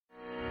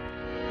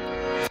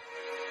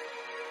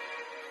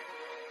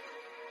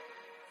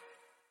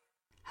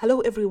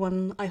Hello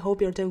everyone, I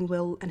hope you're doing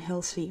well and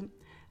healthy.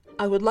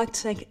 I would like to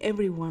thank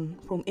everyone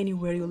from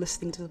anywhere you're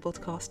listening to the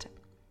podcast.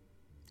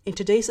 In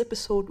today's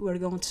episode, we're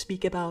going to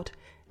speak about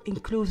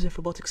inclusive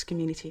robotics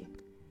community.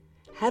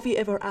 Have you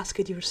ever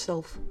asked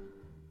yourself,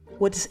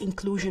 what does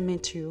inclusion mean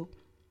to you?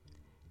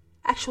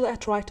 Actually, I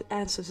tried to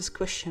answer this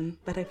question,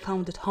 but I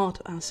found it hard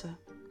to answer.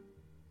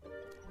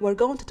 We're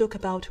going to talk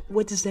about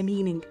what is the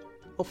meaning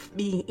of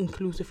being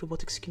inclusive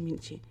robotics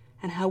community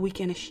and how we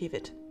can achieve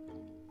it.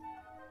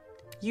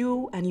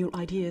 You and your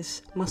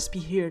ideas must be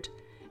heard,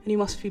 and you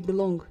must feel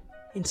belong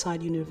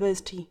inside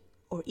university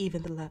or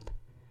even the lab.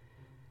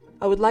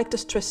 I would like to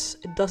stress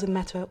it doesn't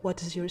matter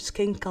what is your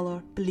skin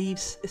color,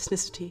 beliefs,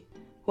 ethnicity.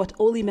 What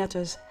only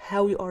matters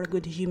how you are a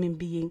good human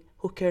being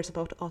who cares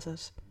about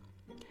others.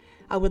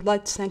 I would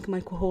like to thank my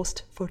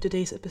co-host for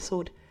today's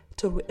episode,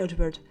 Torrie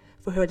Edwards,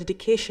 for her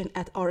dedication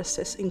at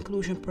RSS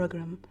Inclusion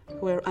Program,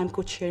 where I'm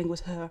co-chairing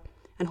with her,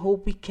 and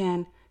hope we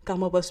can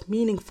come up with a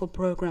meaningful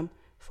program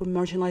for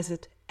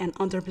marginalized and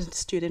underrepresented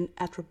students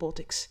at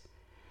robotics.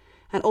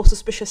 And also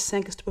special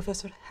thanks to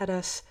Professor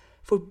Hadas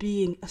for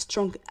being a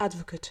strong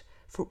advocate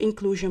for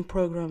inclusion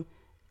program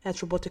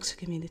at robotics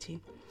community.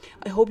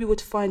 I hope you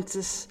would find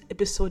this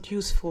episode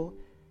useful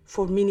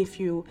for many of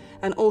you.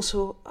 And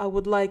also I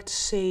would like to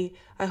say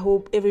I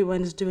hope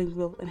everyone is doing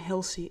well and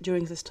healthy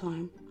during this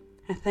time.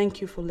 And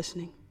thank you for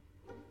listening.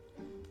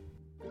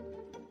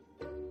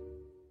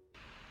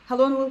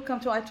 Hello and welcome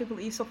to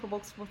IEEE Soft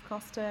Robotics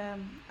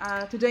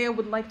podcast. Today I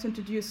would like to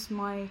introduce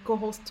my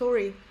co-host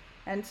Torrie,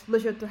 and it's a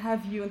pleasure to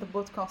have you in the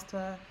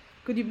podcast.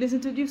 Could you please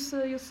introduce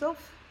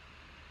yourself?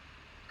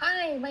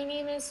 Hi, my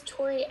name is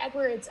Torrie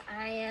Edwards.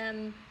 I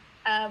am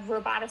a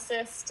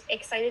roboticist,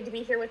 excited to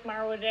be here with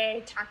Marwa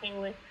today, talking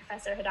with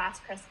Professor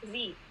Hadas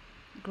Kress-Gazit.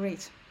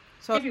 Great.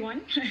 So,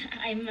 everyone,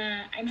 I'm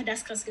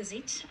Hadas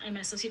Kress-Gazit. I'm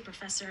an associate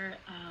professor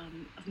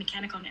of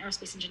mechanical and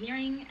aerospace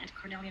engineering at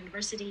Cornell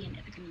University in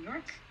Ithaca, New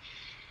York.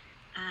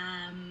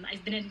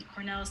 I've been at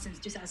Cornell since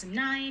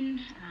 2009.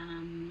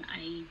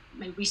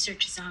 My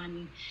research is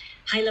on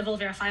high-level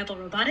verifiable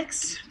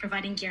robotics,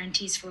 providing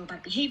guarantees for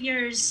robot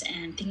behaviors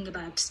and thinking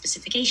about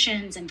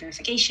specifications and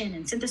verification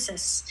and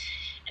synthesis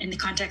in the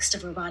context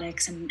of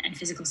robotics and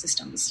physical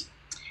systems.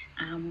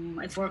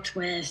 I've worked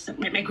with,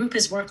 my group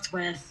has worked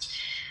with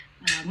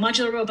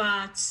modular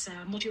robots,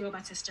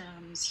 multi-robot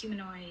systems,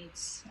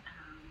 humanoids,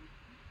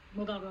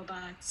 mobile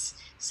robots,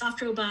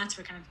 soft robots.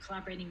 We're kind of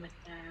collaborating with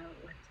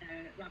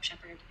Rob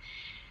Shepard.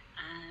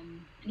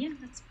 And yeah,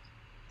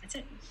 that's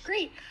it.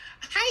 Great.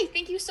 Hi,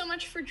 thank you so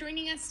much for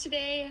joining us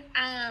today.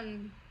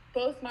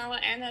 Both Marwa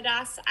and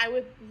Hadas, I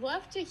would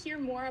love to hear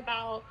more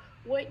about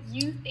what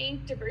you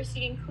think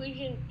diversity and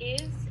inclusion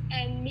is,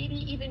 and maybe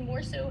even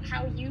more so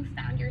how you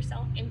found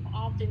yourself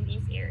involved in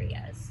these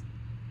areas.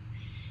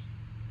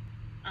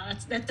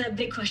 That's a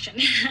big question.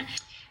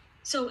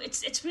 So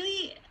it's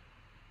really,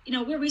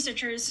 we're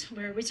researchers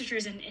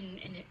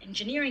in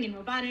engineering and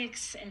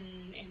robotics and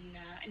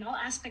in all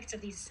aspects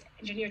of these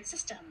engineered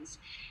systems.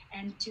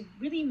 And to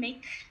really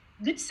make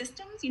good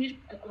systems, you need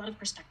a lot of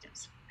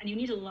perspectives, and you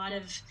need a lot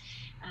of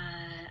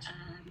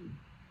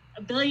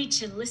ability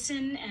to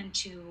listen and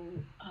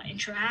to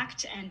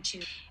interact and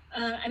to,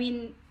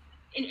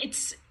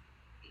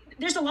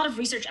 there's a lot of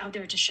research out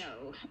there to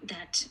show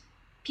that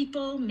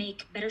people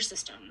make better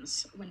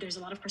systems when there's a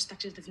lot of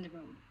perspectives within the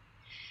room.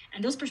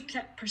 And those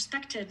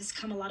perspectives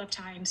come a lot of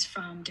times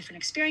from different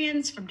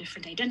experience, from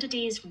different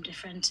identities, from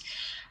different,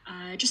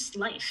 just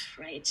life,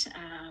 right?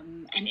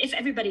 And if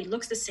everybody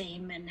looks the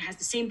same and has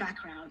the same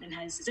background and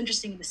is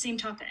interested in the same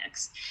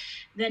topics,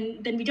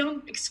 then we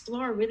don't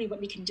explore really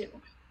what we can do.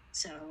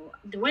 So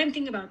the way I'm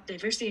thinking about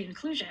diversity and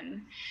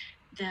inclusion,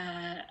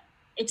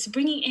 it's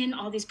bringing in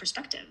all these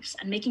perspectives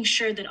and making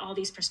sure that all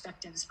these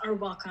perspectives are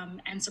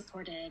welcome and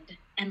supported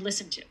and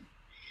listened to.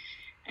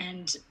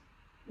 And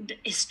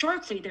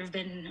historically, there have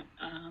been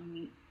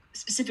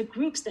specific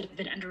groups that have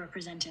been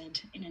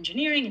underrepresented in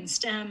engineering and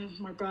STEM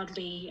more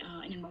broadly,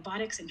 and in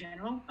robotics in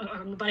general,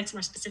 or robotics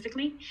more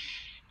specifically.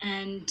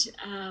 And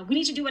we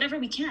need to do whatever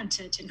we can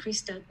to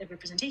increase the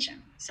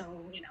representation.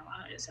 So,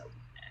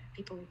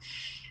 people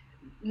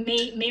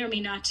may or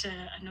may not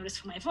notice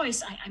from my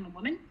voice, I'm a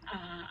woman.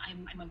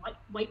 I'm a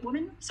white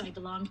woman, so I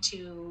belong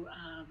to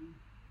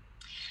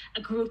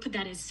a group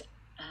that is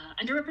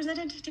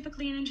underrepresented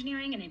typically in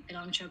engineering, and I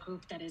belong to a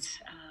group that is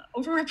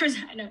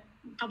overrepresented,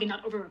 probably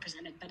not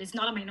overrepresented, but is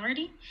not a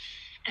minority.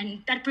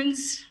 And that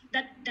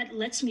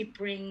lets me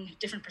bring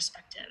different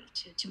perspective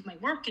to my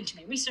work and to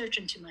my research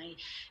and to my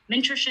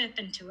mentorship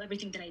and to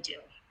everything that I do.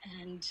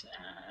 And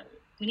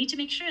we need to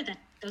make sure that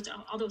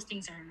all those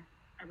things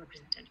are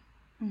represented.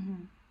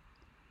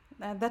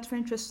 Mm-hmm. That's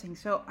very interesting.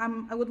 So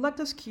I would like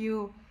to ask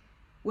you,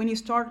 when you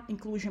start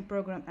inclusion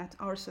program at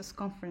RSS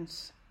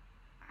conference,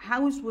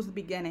 how was the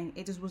beginning?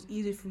 It was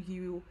easy for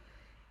you,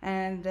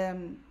 and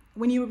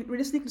when you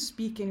realistically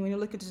speaking, when you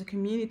look at the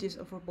communities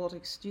of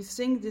robotics, do you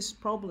think this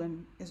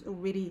problem is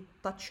already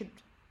touched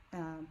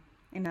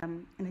in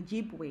a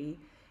deep way,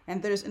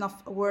 and there is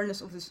enough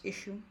awareness of this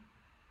issue?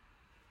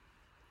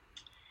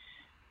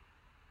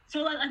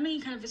 So let me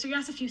so you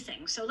asked a few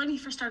things. So let me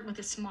first start with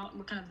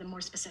the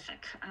more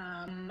specific.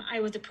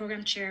 I was the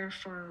program chair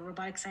for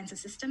Robotics Science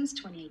Systems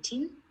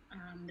 2018.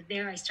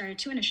 There I started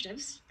 2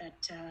 initiatives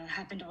that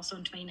happened also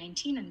in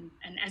 2019.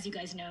 And as you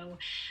guys know,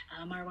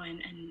 Marwa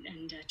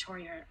and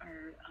Torrie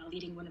are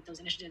leading one of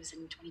those initiatives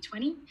in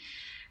 2020.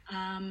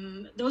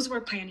 Those were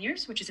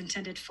Pioneers, which is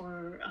intended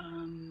for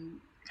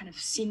kind of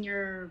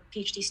senior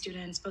PhD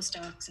students,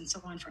 postdocs, and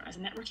so on as a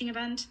networking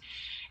event.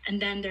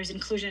 And then there's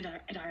Inclusion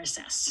at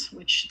RSS,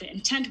 which the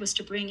intent was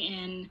to bring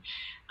in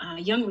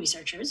young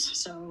researchers,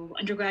 so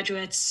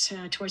undergraduates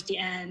towards the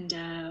end,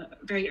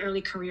 very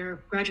early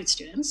career graduate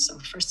students, so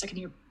first, second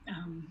year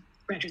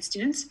graduate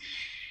students,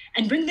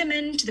 and bring them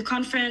into the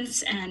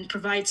conference and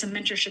provide some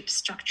mentorship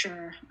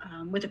structure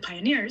with the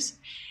pioneers.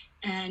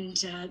 And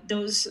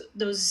those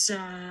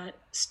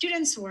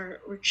students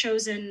were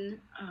chosen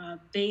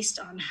based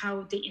on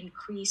how they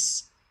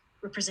increase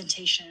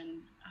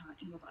representation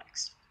in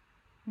robotics.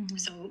 Mm-hmm.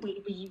 So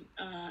we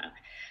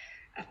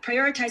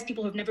prioritized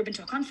people who have never been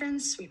to a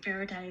conference. We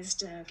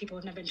prioritized people who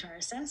have never been to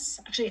RSS.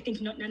 Actually, I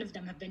think none of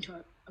them have been to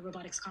a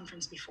robotics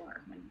conference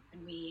before when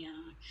we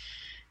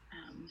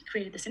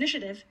created this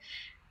initiative.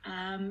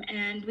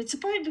 And we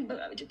supported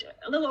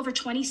a little over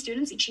 20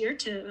 students each year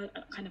to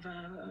kind of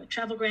a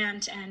travel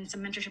grant and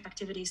some mentorship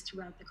activities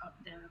throughout the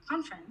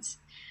conference.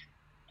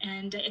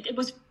 And it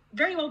was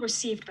very well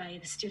received by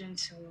the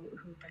students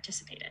who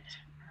participated.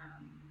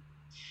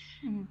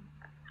 Mm-hmm.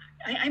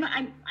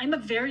 I'm a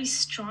very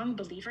strong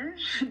believer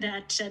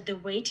that the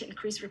way to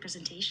increase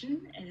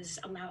representation is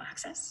allow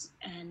access,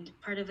 and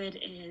part of it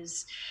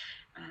is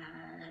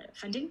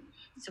funding.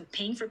 So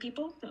paying for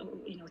people,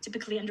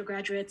 typically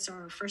undergraduates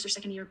or first or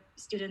second year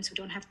students who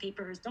don't have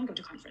papers don't go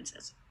to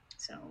conferences.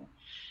 So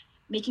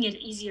making it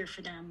easier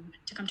for them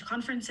to come to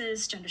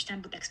conferences, to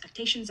understand what the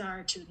expectations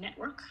are, to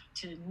network,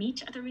 to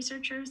meet other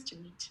researchers, to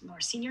meet more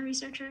senior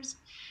researchers.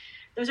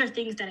 Those are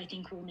things that I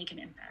think will make an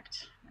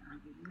impact.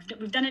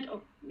 We've done it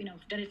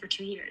for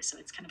 2 years, so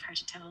it's kind of hard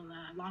to tell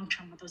long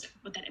term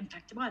what that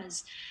impact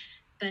was.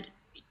 But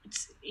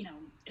it's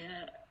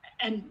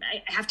and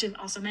I have to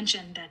also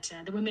mention that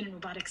the Women in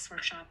Robotics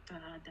workshop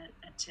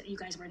that you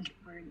guys were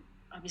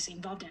obviously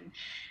involved in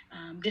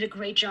did a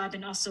great job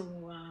in also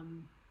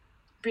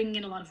bringing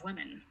in a lot of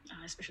women,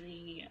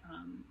 especially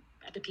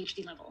at the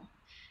PhD level,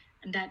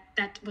 and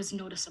that was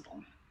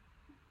noticeable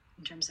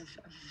in terms of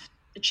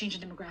the change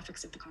in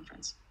demographics of the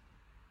conference.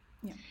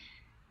 Yeah.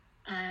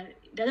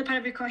 The other part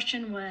of your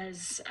question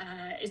was,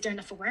 is there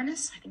enough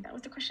awareness? I think that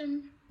was the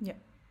question. Yeah.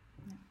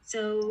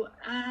 So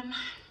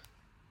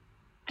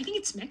I think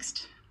it's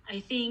mixed. I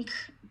think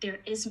there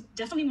is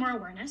definitely more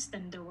awareness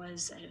than there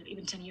was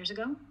even 10 years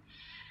ago.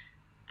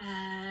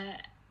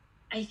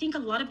 I think a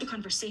lot of the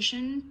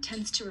conversation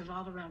tends to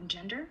revolve around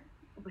gender,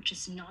 which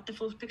is not the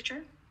full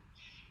picture.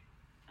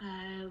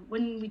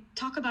 When we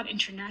talk about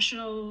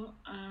international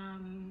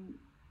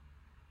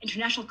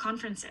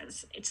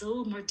conferences, it's a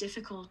little more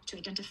difficult to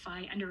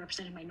identify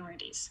underrepresented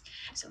minorities.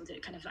 So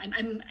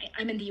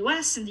I'm in the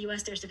US. In the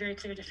US, there's a very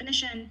clear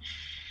definition.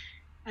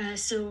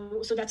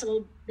 So that's a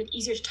little bit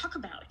easier to talk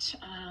about.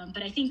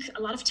 But I think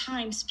a lot of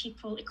times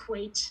people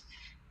equate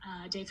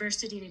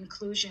diversity and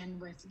inclusion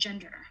with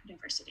gender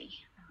diversity.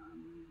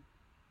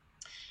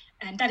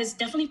 And that is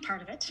definitely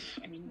part of it.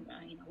 I mean,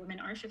 women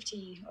are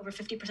over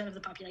 50% of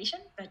the population,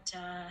 but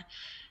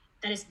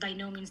that is by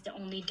no means the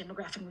only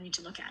demographic we need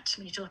to look at.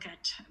 We need to look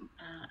at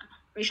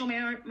racial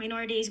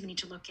minorities. We need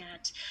to look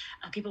at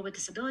people with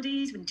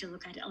disabilities. We need to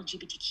look at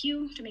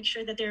LGBTQ to make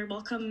sure that they're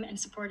welcome and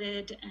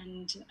supported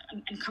and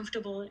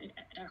comfortable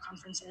at our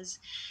conferences.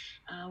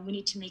 We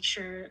need to make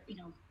sure,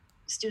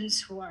 students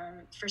who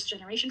are first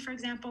generation, for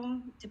example,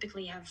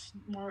 typically have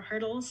more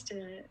hurdles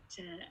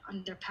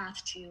on their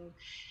path to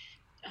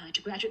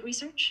graduate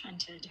research and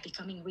to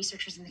becoming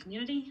researchers in the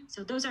community.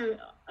 So those are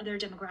other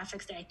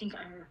demographics that I think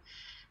are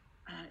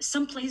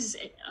some places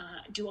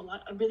do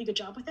a really good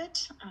job with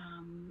it,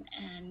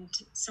 and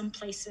some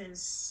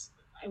places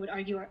I would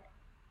argue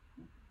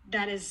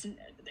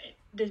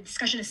the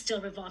discussion is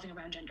still revolving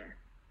around gender.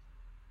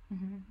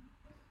 Mm-hmm.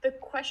 The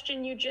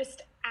question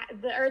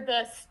or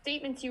the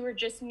statements you were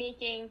just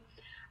making,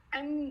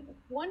 I'm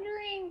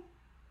wondering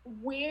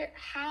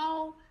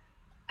how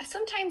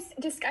sometimes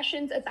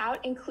discussions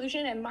about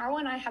inclusion, and Marwa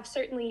and I have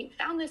certainly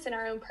found this in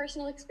our own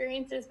personal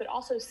experiences, but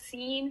also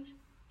seen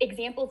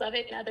examples of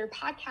it in other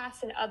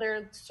podcasts and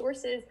other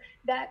sources,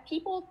 that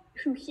people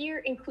who hear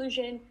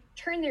inclusion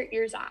turn their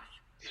ears off.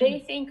 They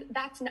think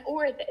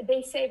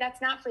they say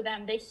that's not for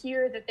them. They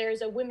hear that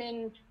there's a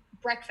women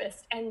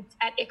breakfast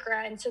at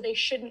ICRA, and so they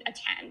shouldn't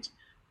attend,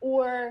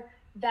 or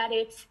that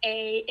it's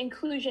a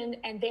inclusion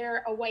and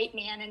they're a white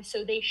man and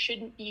so they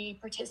shouldn't be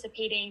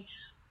participating.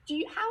 Do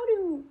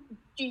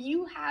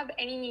you have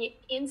any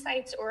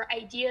insights or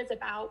ideas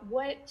about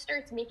what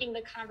starts making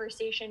the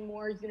conversation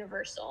more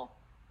universal?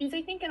 Because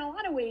I think in a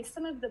lot of ways,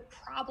 some of the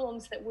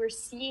problems that we're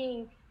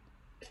seeing,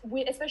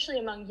 especially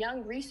among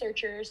young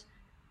researchers,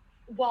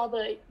 while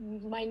the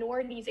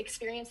minorities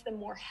experience them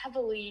more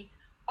heavily,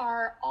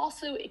 are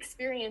also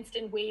experienced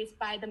in ways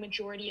by the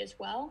majority as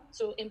well.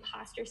 So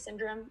imposter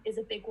syndrome is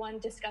a big one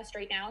discussed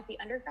right now at the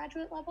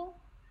undergraduate level.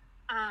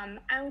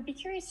 I would be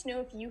curious to know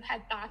if you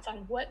had thoughts on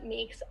what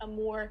makes a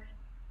more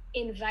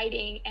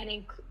inviting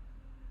and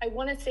I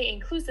want to say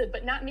inclusive,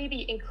 but not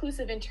maybe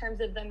inclusive in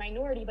terms of the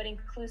minority, but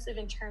inclusive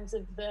in terms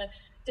of the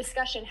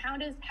discussion. How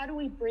do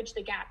we bridge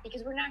the gap?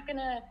 Because we're not going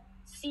to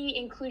see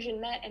inclusion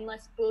met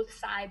unless both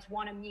sides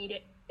want to meet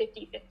it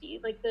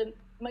 50-50. Like the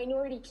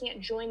minority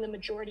can't join the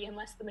majority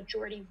unless the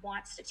majority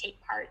wants to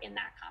take part in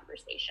that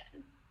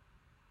conversation.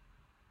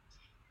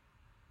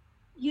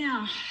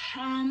 Yeah.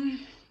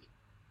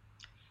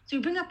 So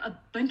you bring up a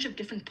bunch of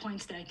different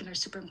points that I think are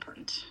super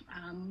important.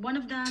 One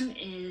of them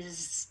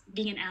is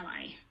being an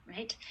ally,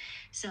 right?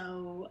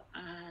 So,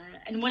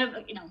 and one of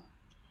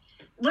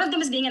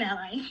them is being an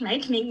ally,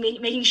 right?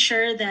 Making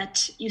sure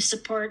that you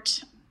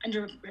support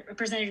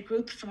underrepresented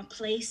group from a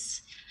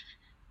place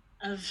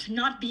of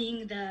not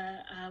being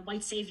the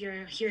white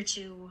savior here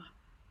to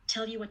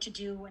tell you what to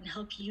do and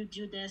help you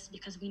do this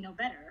because we know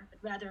better, but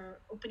rather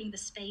opening the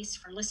space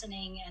for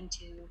listening and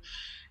to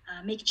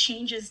make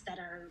changes that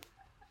are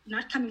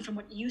not coming from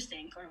what you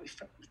think or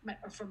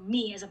from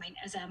me as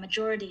a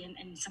majority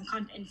in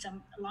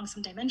along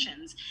some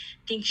dimensions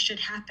think should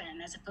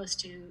happen, as opposed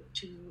to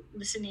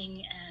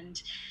listening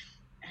and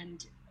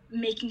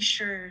making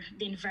sure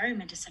the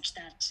environment is such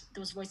that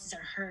those voices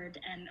are heard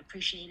and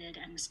appreciated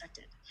and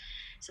respected.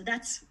 So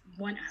that's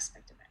one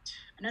aspect of it.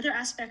 Another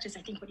aspect is,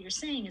 I think what you're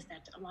saying is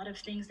that a lot of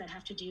things that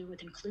have to do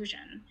with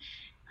inclusion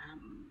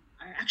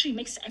are actually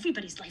makes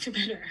everybody's life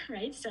better,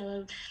 right?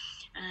 So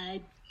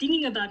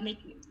thinking about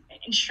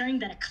ensuring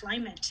that a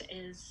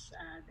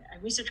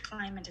research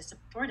climate is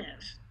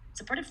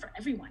supportive for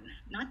everyone,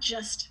 not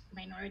just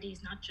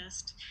minorities, not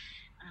just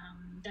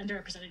the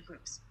underrepresented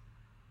groups.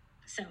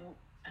 So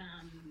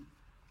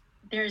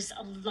there's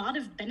a lot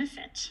of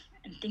benefit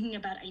in thinking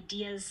about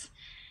ideas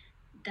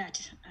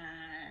that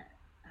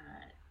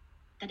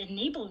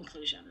enable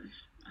inclusion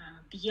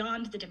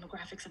beyond the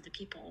demographics of the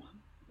people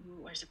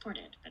who are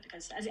supported. But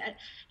because, as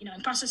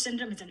imposter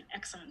syndrome is an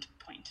excellent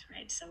point,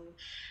 right? So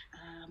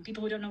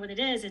people who don't know what it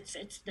is,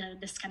 it's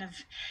this kind of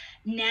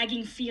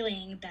nagging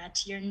feeling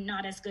that you're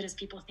not as good as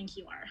people think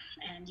you are,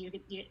 and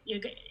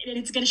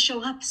it's going to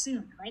show up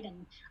soon, right?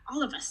 And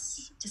all of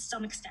us, to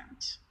some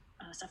extent,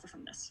 suffer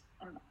from this,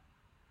 or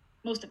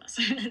most of us.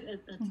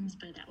 Let's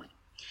put it that way.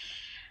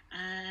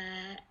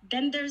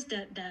 Then there's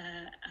the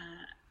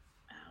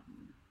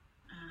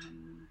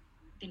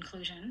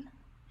inclusion.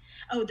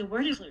 Oh, the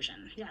word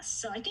inclusion. Yes.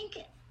 So I think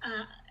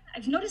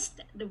I've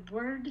noticed the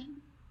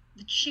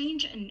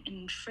change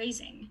in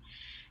phrasing,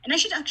 and I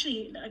should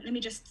actually let me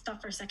just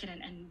stop for a second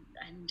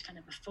and kind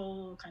of a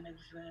full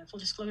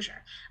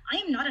disclosure. I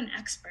am not an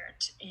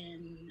expert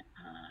in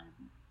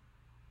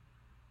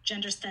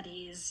gender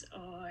studies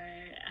or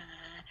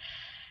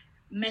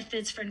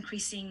methods for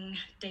increasing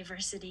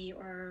diversity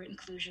or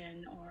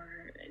inclusion,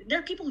 or there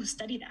are people who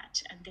study that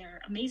and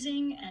they're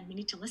amazing and we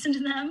need to listen to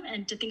them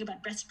and to think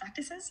about best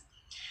practices.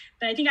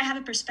 But I think I have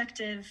a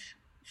perspective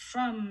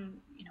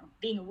from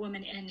being a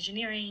woman in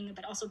engineering,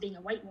 but also being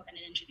a white woman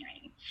in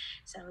engineering.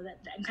 So that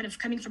I'm kind of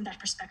coming from that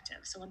perspective.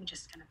 So let me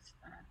just kind of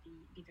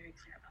be very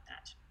clear about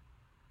that.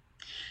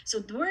 So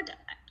the word,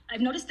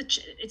 I've noticed that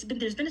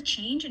there's been a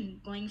change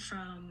in going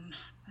from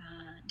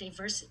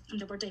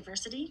the word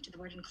diversity to the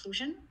word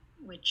inclusion,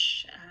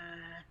 which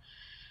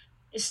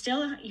is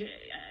still,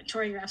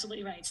 Torrie, you're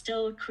absolutely right,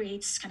 still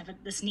creates kind of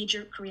this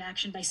knee-jerk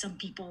reaction by some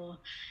people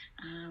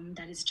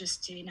that is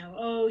just,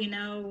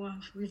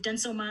 we've done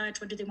so much,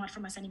 what do they want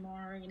from us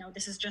anymore?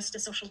 This is just a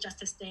social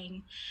justice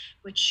thing,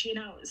 which,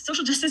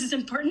 social justice is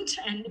important,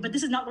 but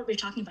this is not what we're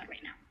talking about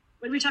right now.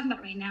 What we're talking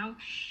about right now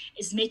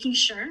is making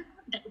sure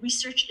that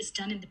research is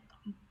done in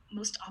the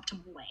most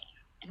optimal way.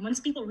 And once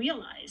people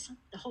realize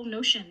the whole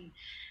notion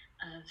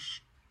of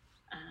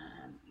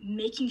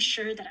making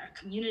sure that our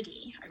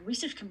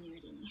research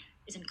community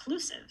is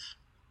inclusive,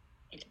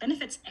 it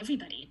benefits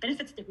everybody. It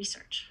benefits the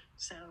research.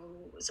 So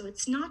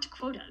it's not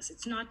quotas.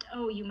 It's not,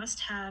 you must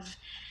have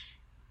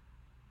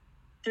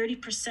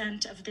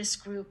 30% of this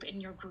group in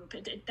your group.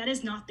 That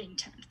is not the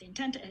intent. The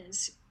intent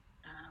is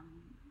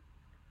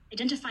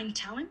identifying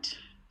talent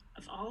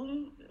of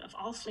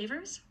all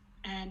flavors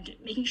and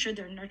making sure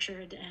they're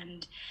nurtured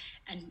and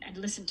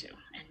listened to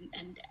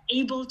and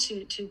able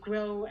to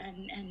grow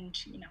and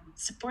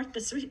support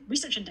this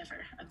research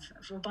endeavor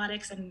of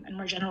robotics and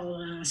more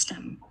general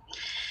STEM.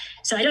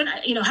 So I don't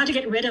how to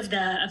get rid of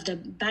the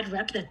bad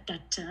rep that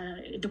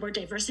the word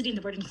diversity and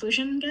the word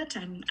inclusion get.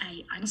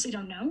 I honestly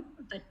don't know.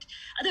 But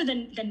other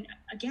than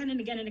again and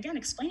again and again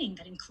explaining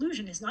that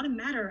inclusion is not a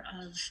matter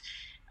of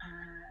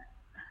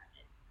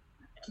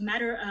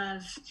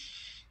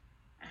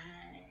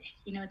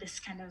this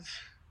kind of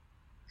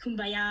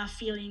kumbaya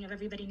feeling of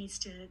everybody needs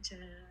to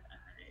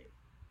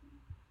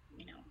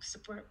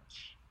support.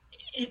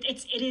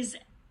 It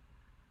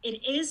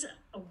is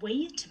a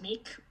way to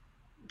make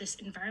this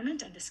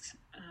environment and this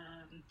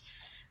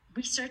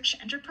research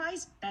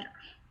enterprise better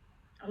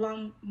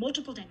along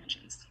multiple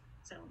dimensions.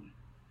 So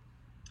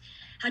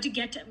How to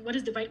get, what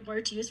is the right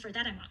word to use for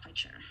that, I'm not quite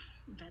sure.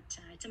 But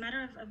it's a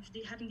matter of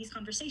having these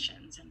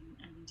conversations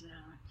and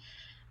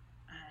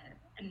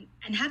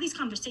have these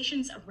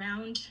conversations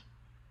around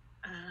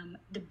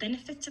the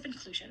benefits of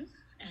inclusion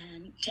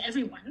and to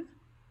everyone,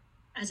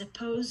 as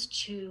opposed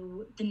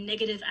to the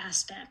negative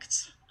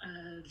aspects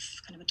of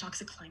kind of a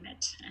toxic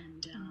climate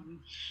and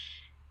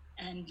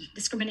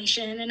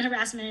discrimination and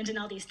harassment and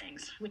all these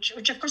things,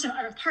 which of course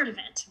are a part of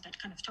it, but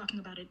kind of talking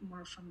about it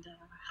more from the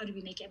how do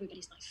we make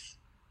everybody's life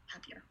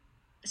happier,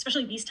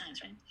 especially these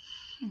times, right?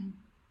 Mm-hmm.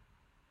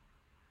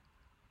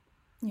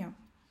 Yeah,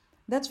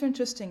 that's very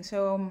interesting.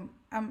 So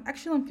I'm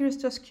curious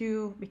to ask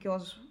you,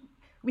 because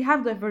we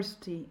have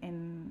diversity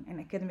in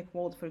academic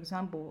world, for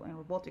example, and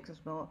robotics as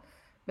well,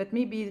 but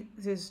maybe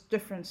there's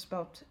difference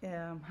about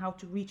how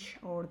to reach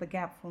or the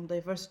gap from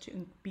diversity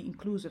and be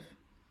inclusive.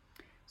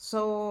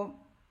 So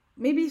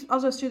maybe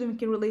other students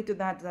can relate to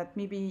that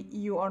maybe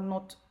you are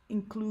not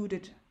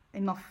included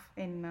enough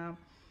in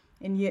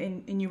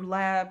your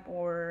lab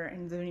or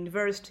in the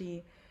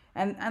university,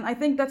 and I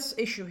think that's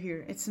issue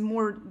here. It's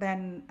more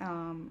than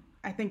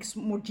I think it's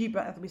more deeper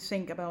as we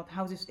think about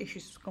how this issue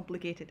is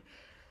complicated.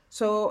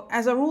 So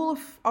as a rule of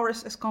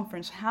RSS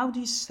conference, how do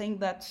you think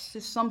that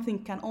this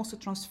something can also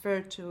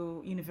transfer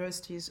to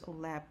universities or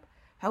lab?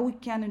 How we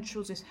can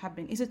ensure this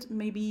happen? Is it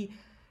maybe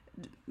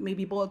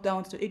boiled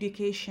down to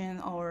education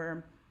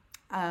or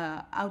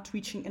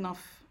outreaching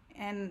enough?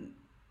 And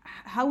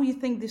how do you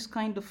think this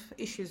kind of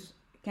issues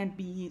can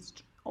be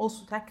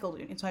also tackled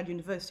inside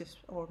universities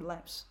or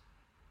labs?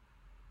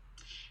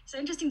 So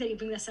interesting that you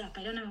bring this up.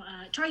 I don't know,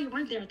 Torrie, you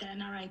weren't there at the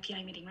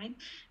NRIPI meeting, right?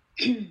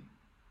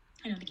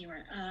 I don't think you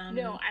were.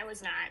 No, I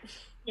was not.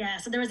 Yeah,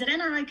 so there was an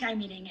NRIPI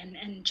meeting,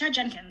 and Chad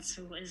Jenkins,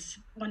 who is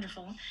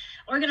wonderful,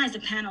 organized a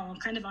panel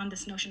kind of on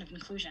this notion of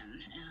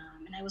inclusion,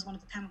 and I was one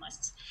of the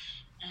panelists.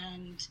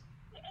 And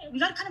we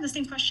got kind of the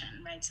same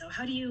question, right? So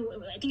how do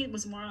you, I think it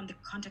was more in the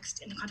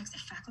context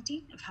of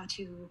faculty, of how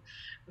to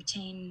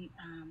retain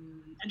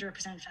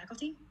underrepresented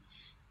faculty.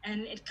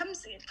 And it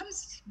comes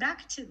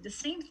back to the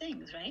same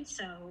things, right?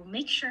 So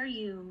make sure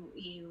you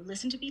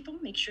listen to people,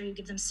 make sure you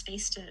give them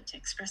space to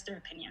express their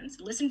opinions,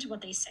 listen to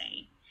what they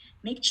say,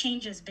 make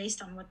changes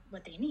based on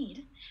what they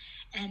need.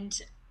 And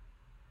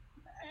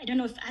I don't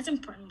know if as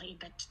importantly,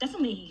 but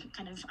definitely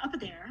kind of up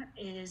there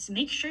is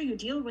make sure you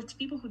deal with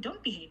people who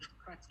don't behave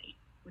correctly,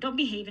 who don't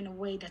behave in a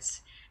way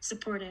that's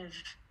supportive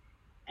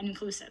and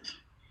inclusive.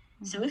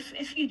 Mm-hmm. So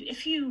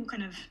if you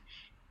kind of,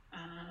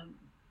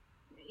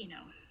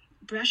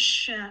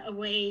 brush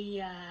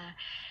away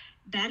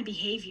bad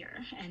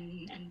behavior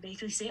and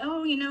basically say,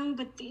 oh,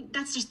 but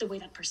that's just the way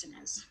that person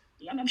is.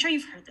 I'm sure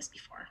you've heard this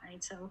before,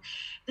 right? So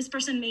this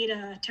person made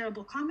a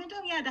terrible comment.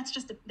 Oh yeah, that's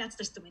just the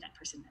way that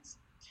person is.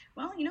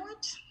 Well, you know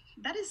what?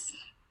 That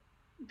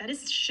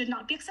should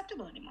not be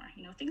acceptable anymore.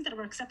 Things that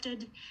were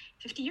accepted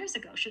 50 years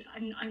ago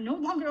are no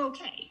longer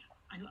okay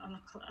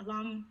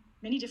along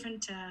many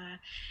different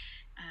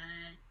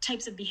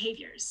types of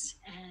behaviors.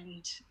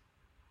 And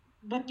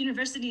what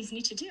universities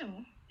need to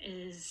do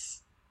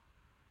is,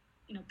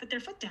 put their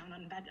foot down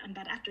on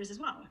bad actors as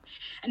well.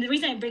 And the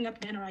reason I bring up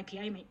the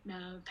NRIPI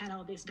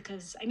panel is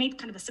because I made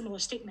kind of a similar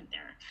statement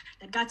there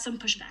that got some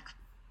pushback,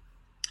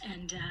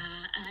 and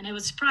I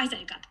was surprised that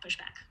it got the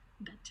pushback,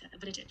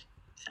 but it did.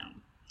 So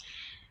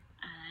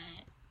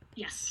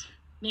yes,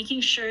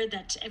 making sure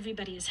that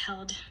everybody is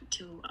held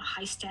to a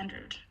high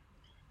standard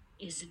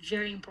is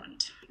very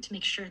important to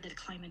make sure that the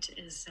climate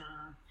is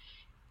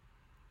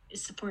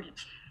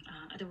supportive.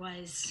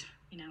 Otherwise,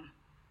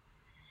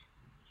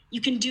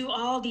 you can do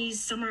all these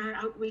summer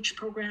outreach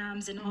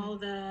programs and all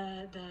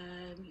the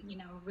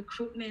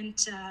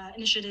recruitment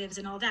initiatives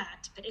and all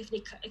that, but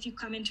if you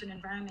come into an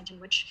environment in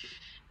which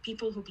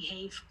people who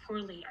behave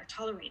poorly are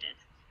tolerated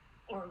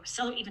or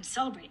even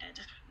celebrated,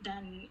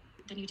 then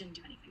you didn't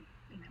do anything,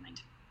 in my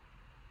mind.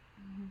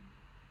 Mm-hmm.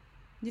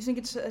 Do you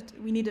think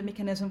we need a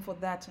mechanism for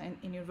that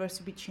in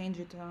university to change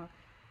it?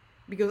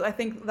 Because I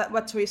think that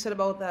what we said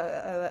about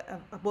a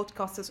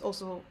podcast is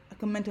also a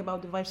comment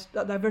about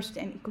diversity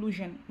and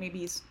inclusion.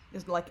 Maybe is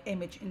like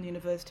image in the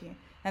university,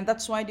 and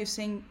that's why do you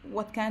think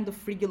what kind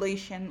of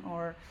regulation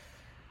or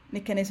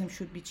mechanism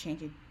should be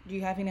changing? Do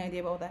you have any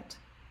idea about that?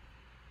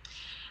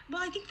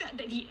 Well, I think that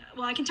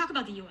I can talk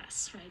about the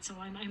U.S., right? So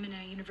I'm in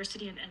a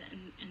university in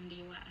the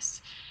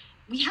U.S.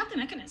 We have the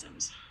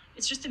mechanisms.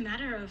 It's just a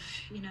matter of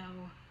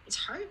it's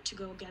hard to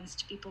go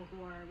against people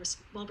who are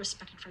well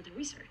respected for their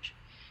research.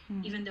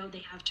 Even though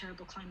they have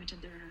terrible climate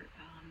in their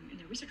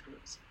research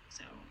groups.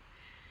 So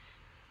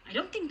I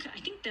think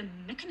the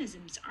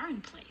mechanisms are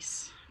in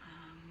place.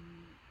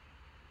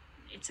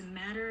 It's a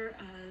matter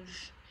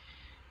of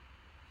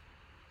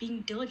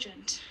being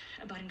diligent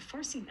about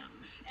enforcing them.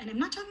 And I'm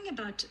not talking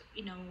about,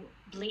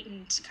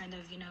 blatant kind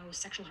of,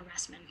 sexual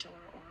harassment or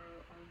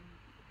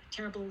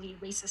terribly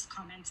racist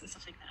comments and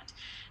stuff like that.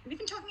 We've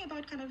been talking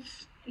about kind of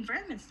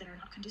environments that are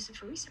not conducive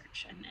for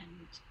research and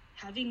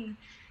having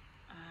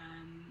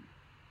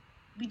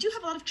we do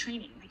have a lot of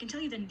training. I can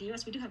tell you that in the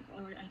US we do have,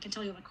 or I can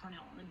tell you about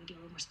Cornell and be a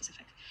little more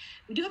specific.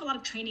 We do have a lot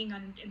of training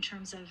in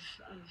terms of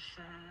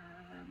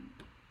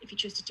if you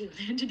choose to do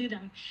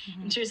them,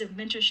 in terms of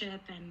mentorship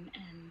and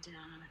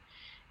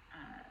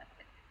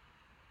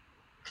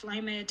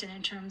climate, and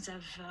in terms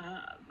of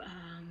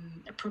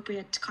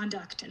appropriate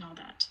conduct and all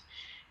that.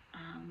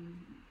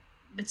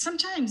 But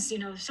sometimes,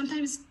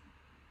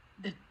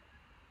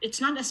 it's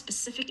not a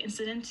specific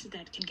incident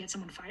that can get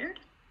someone fired,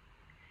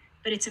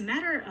 but it's a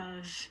matter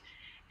of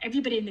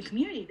everybody in the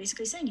community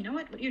basically saying, you know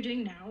what you're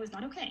doing now is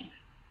not okay.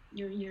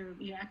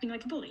 You're acting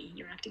like a bully.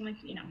 You're acting like,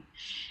 and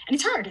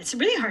it's hard. It's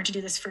really hard to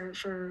do this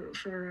with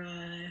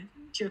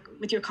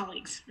your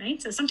colleagues,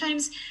 right? So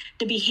sometimes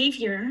the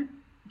behavior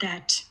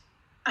that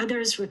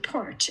others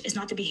report is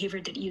not the behavior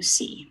that you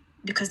see,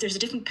 because there's a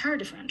different power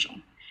differential.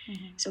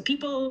 So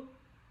people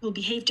will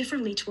behave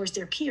differently towards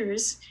their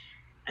peers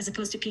as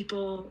opposed to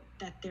people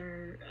that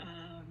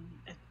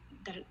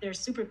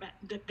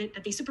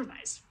they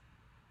supervise,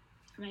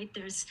 right?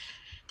 There's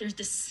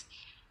this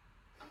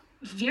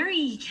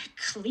very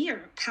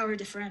clear power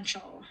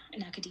differential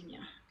in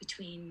academia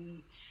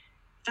between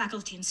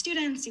faculty and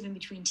students, even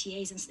between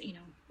TAs and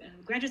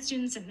graduate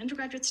students and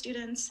undergraduate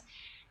students.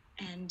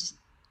 And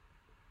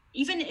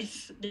even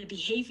if the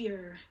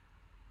behavior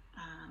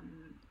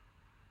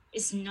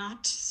is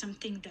not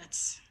something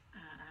that's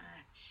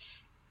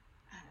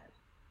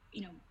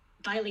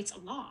violates a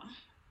law,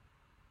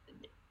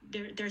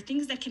 there are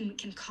things that can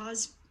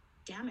cause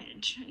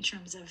damage in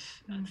terms of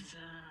an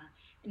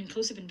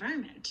inclusive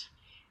environment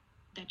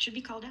that should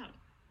be called out.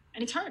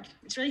 And it's hard.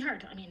 It's really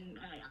hard. I mean,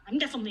 I'm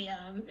definitely,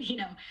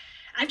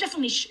 I've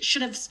definitely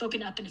should have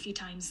spoken up in a few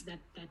times that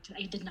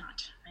I did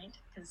not, right?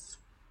 Because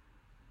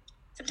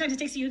sometimes it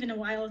takes you even a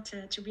while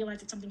to realize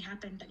that something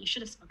happened that you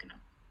should have spoken up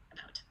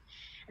about.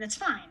 And that's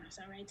fine.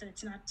 So, right? So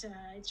it's not,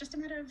 it's just a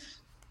matter of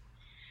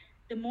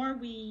the more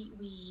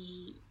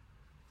we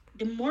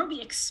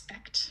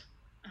expect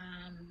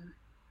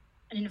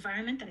an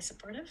environment that is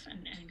supportive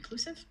and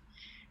inclusive,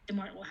 the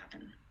more it will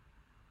happen.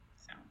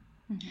 So,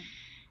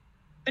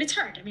 but it's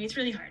hard. I mean, it's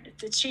really hard.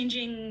 It's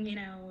changing,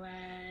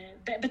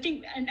 but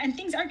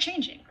things are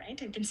changing, right?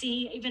 I can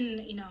see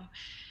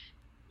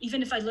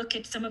even if I look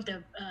at some of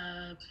the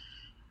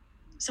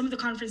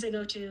conferences I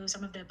go to,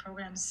 some of the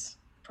program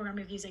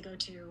reviews I go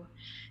to,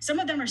 some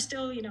of them are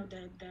still,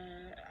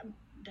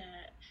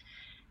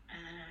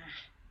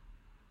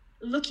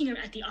 looking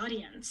at the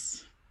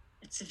audience,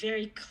 it's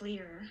very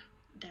clear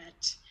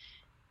that,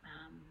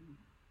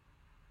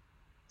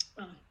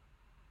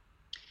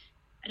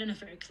 I don't know if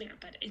very clear,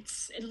 but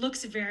it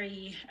looks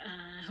very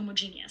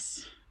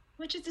homogeneous,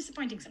 which is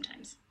disappointing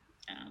sometimes.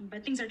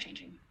 But things are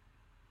changing,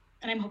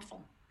 and I'm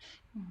hopeful.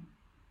 I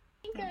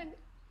think an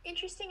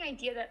interesting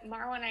idea that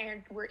Marwa and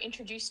I were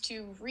introduced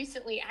to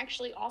recently,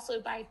 actually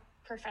also by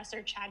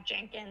Professor Chad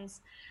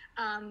Jenkins,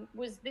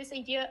 was this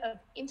idea of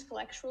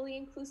intellectually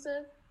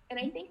inclusive. And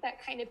I think that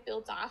kind of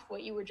builds off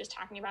what you were just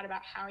talking about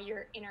how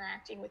you're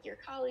interacting with your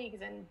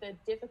colleagues and the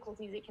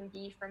difficulties it can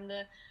be from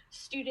the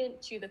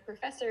student to the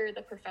professor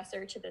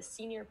to the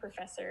senior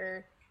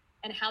professor,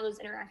 and how those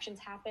interactions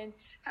happen.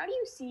 How do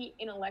you see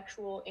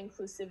intellectual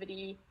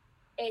inclusivity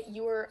at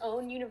your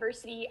own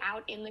university,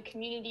 out in the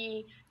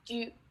community?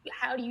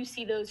 How do you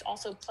see those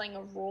also playing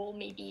a role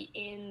maybe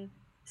in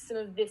some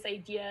of this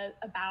idea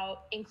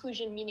about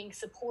inclusion meaning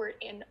support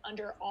in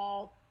under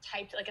all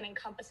types, like an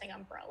encompassing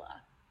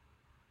umbrella?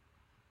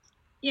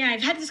 Yeah,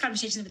 I've had this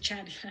conversation with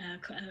Chad,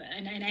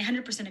 and I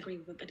 100% agree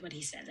with what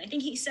he says. I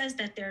think he says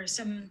that there are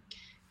some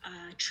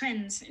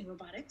trends in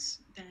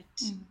robotics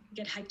that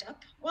get hyped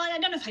up. Well, I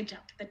don't know if hyped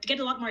up, but get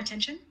a lot more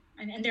attention,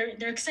 and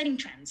they're exciting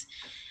trends.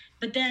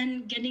 But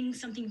then getting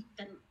something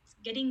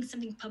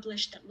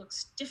published that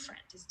looks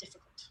different is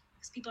difficult,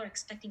 because people are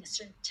expecting a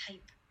certain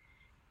type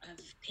of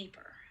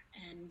paper,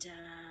 and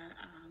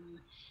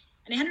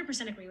I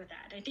 100% agree with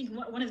that. I think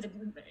one of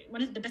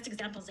the best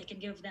examples I can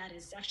give of that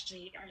is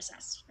actually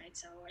RSS, right?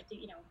 So I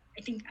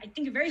think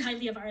very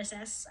highly of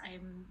RSS.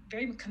 I'm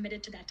very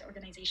committed to that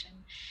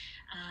organization,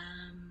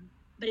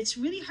 but it's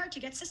really hard to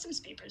get systems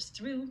papers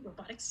through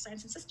Robotics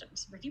Science and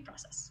Systems review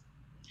process,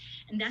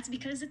 and that's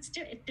because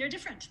they're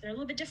different. They're a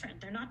little bit different.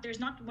 There's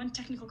not one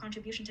technical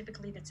contribution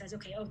typically that says,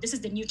 okay, this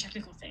is the new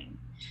technical thing,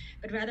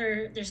 but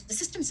rather there's the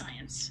system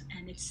science,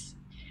 and it's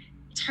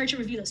hard to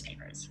review those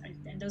papers, right?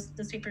 And those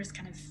papers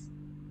kind of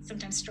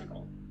sometimes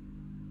struggle.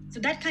 So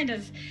that kind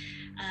of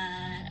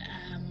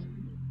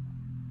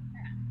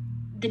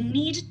the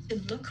need to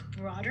look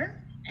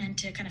broader and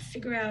to kind of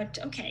figure out,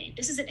 okay,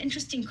 this is an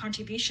interesting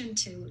contribution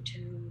to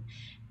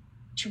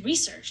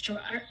research, to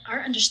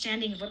our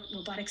understanding of what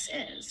robotics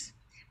is.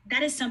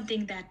 That is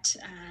something that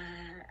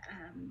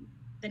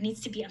that needs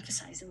to be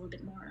emphasized a little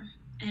bit more.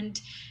 And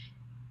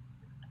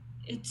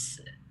I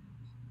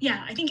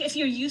think if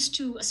you're used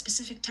to a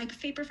specific type of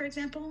paper, for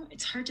example,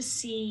 it's hard to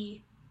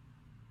see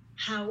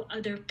how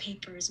other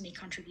papers make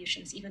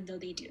contributions, even though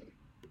they do.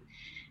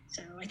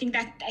 So I think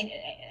that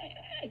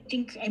I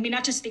think, I mean,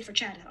 not to speak for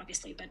Chad,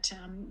 obviously, but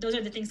those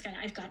are the things that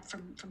I've got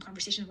from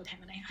conversations with him,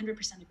 and I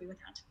 100% agree with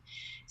that.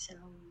 So,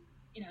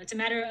 it's a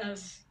matter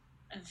of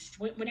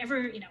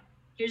whenever,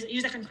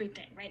 here's a concrete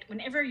thing, right?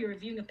 Whenever you're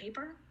reviewing a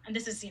paper, and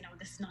this is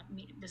not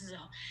me, this is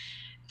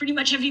pretty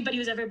much everybody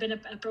who's ever been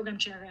a program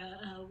chair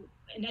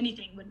in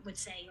anything would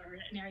say, or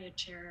an area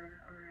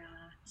chair or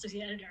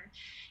associate editor,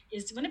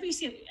 is whenever you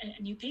see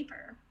a new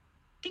paper,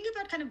 think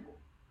about kind of,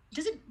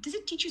 does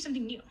it teach you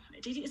something new?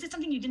 Is it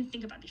something you didn't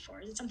think about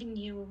before? Is it something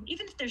new,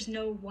 even if there's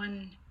no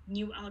one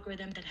new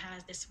algorithm that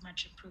has this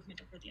much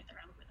improvement over the other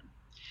algorithm?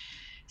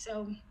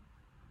 So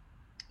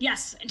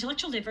yes,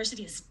 intellectual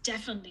diversity is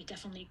definitely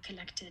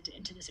connected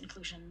into this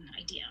inclusion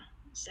idea.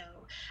 So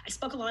I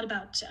spoke a lot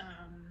about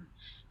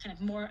kind of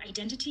more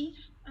identity,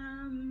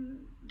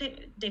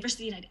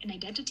 diversity and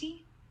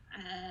identity,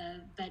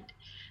 but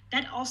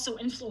that also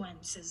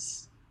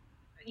influences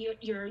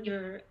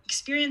your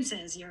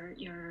experiences, your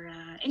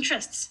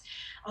interests,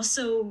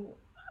 also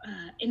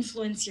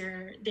influence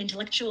the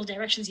intellectual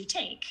directions you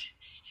take,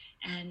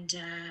 and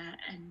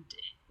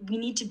we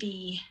need to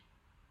be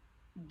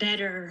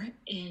better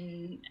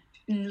in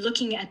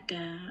looking at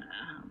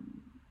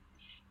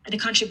the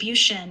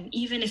contribution,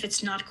 even if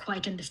it's not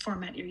quite in the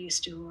format you're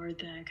used to, or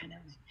the kind of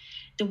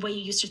the way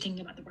you're used to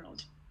thinking about the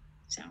world.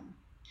 So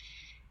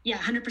yeah,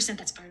 100%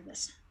 that's part of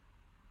this.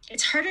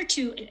 It's harder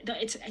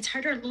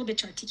a little bit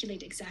to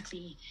articulate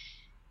exactly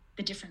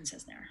the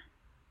differences there.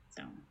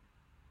 So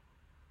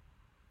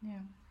yeah.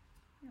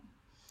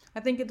 I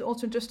think it's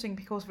also interesting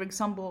because, for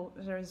example,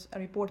 there is a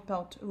report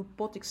about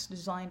robotics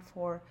design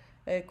for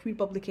queer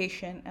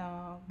population,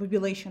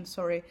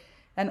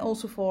 and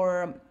also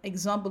for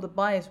example the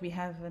bias we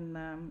have in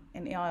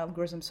AI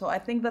algorithms. So I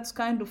think that's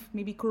kind of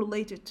maybe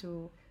correlated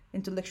to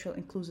intellectual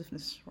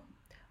inclusiveness.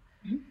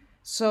 Mm-hmm.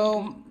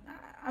 So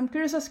I'm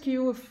curious to ask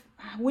you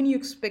when you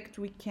expect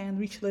we can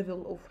reach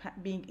level of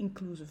being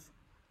inclusive.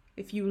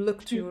 If you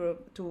look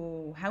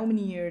to how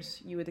many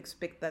years you would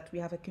expect that we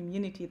have a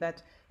community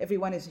that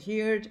everyone is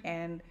heard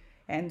and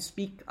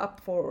speak up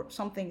for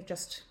something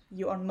just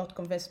you are not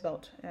convinced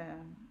about,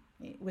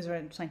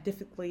 whether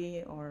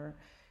scientifically or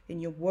in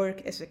your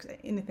work, ethics,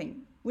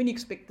 anything. When you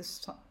expect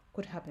this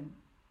could happen?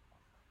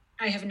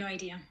 I have no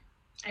idea.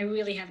 I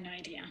really have no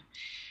idea.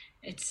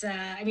 It's,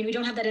 I mean, we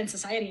don't have that in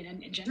society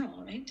in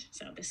general, right?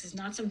 So this is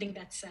not something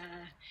that's,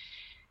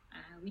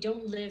 we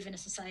don't live in a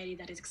society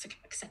that is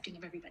accepting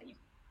of everybody.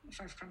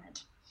 Far from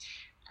it.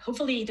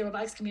 Hopefully the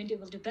robotics community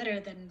will do better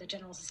than the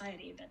general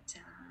society, but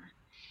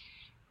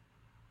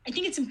I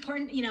think it's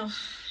important,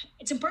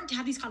 it's important to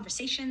have these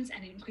conversations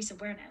and increase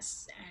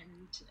awareness,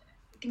 and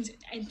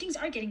things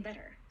are getting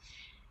better.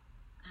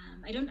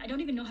 I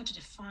don't even know how to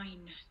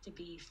define to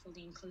be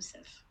fully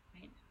inclusive,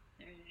 right?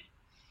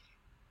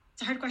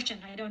 It's a hard question.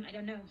 I don't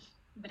know,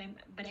 but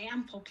I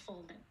am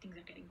hopeful that things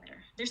are getting better.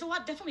 There's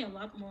definitely a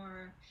lot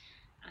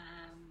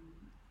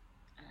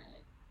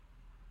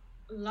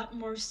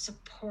more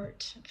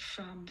support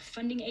from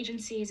funding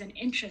agencies and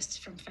interest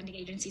from funding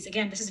agencies.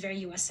 Again, this is very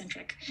US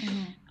centric.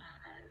 Mm-hmm.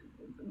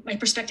 My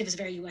perspective is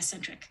very US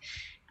centric,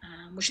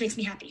 which makes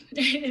me happy.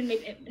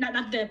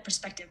 Not the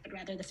perspective, but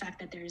rather the fact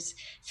that there's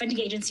funding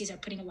agencies are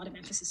putting a lot of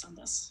emphasis on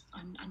this,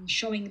 on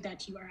showing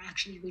that you are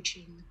actually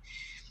reaching.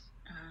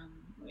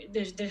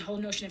 There's the whole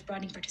notion of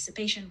broadening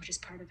participation, which is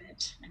part of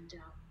it,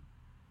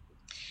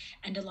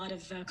 and a lot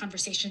of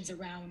conversations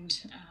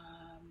around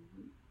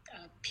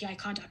PI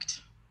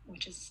conduct,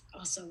 which is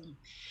also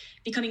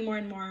becoming more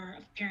and more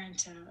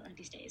apparent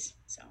these days.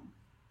 So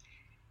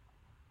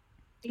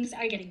things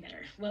are getting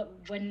better.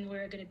 When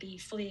we're going to be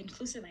fully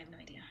inclusive, I have no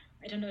idea.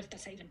 I don't know if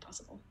that's even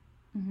possible.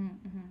 Mm-hmm,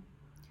 mm-hmm.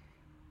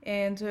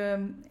 And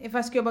if I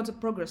ask you about the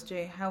progress,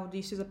 Jay, how do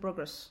you see the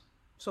progress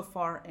so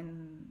far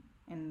in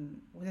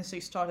since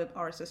you started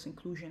RSS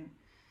inclusion?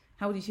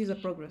 How do you see the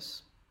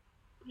progress?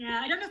 Yeah,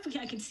 I don't know if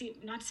I can see,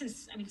 not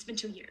since, I mean, it's been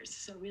 2 years,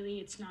 so really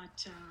it's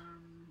not,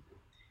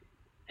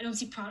 I don't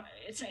see,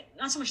 it's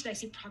not so much that I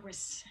see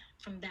progress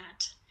from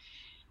that.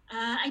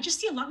 I just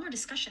see a lot more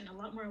discussion, a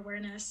lot more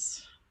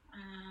awareness,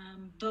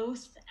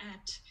 both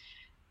at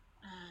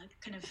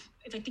kind of,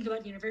 if I think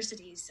about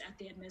universities, at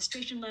the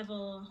administration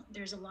level,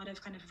 there's a lot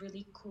of kind of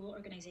really cool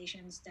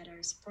organizations that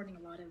are supporting a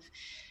lot of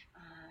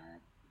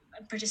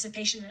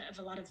participation of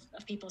a lot of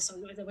people. So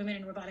the Women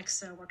in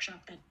Robotics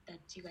workshop that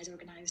you guys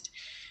organized.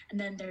 And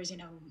then there's,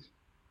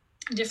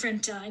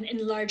 different,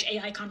 in large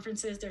AI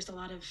conferences, there's a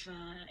lot of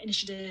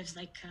initiatives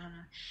like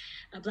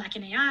Black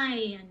in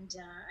AI and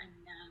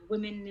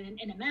Women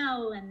in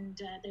ML.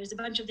 And there's a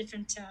bunch of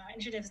different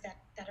initiatives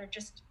that are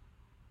just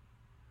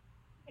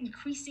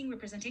increasing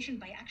representation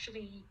by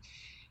actually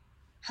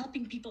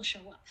helping people show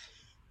up,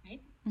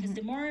 right? Because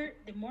the more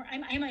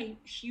I'm a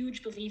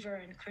huge believer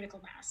in critical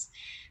mass.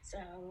 So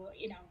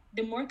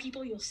the more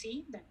people you'll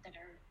see that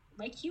are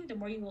like you, the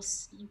more you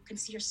can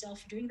see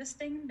yourself doing this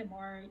thing. The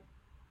more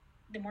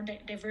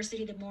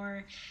diversity, the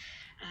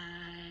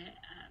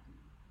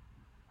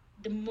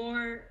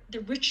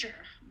richer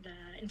the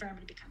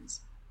environment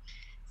becomes.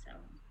 So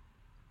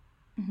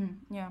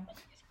yeah,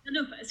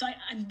 No, so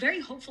I'm very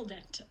hopeful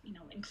that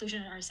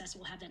inclusion at RSS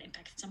will have that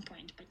impact at some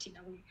point. But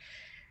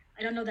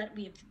I don't know that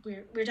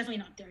we're definitely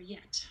not there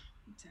yet.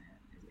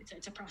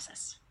 It's a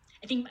process.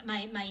 I think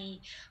my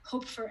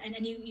hope for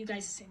and you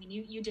guys, I mean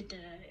you did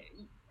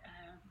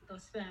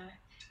both.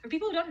 For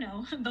people who don't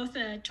know, both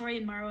Torrie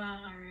and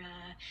Marwa are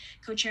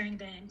co-chairing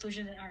the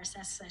Inclusion at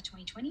RSS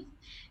 2020,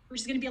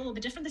 which is going to be a little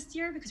bit different this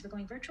year because we're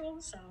going virtual.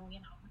 So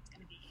it's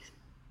going to be.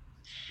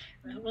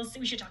 We'll see.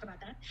 We should talk about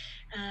that.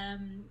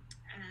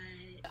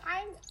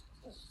 I'm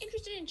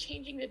interested in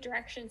changing the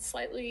direction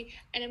slightly,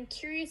 and I'm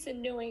curious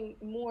in knowing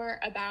more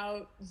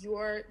about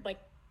your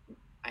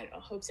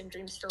hopes and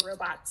dreams for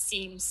robots.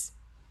 Seems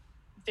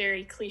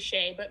very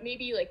cliche, but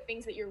maybe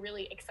things that you're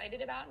really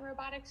excited about in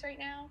robotics right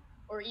now,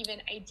 or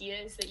even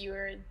ideas that you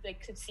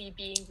could see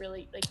being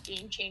really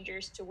game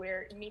changers to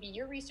where maybe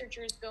your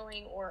researcher is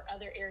going or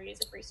other areas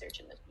of research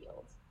in the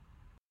field.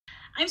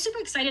 I'm super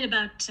excited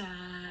about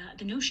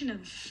the notion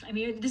of,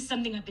 this is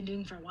something I've been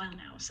doing for a while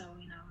now, so,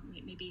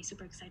 maybe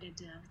super excited.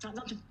 It's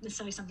not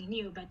necessarily something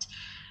new, but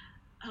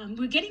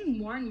we're getting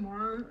more and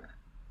more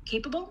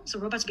capable. So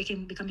robots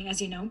becoming,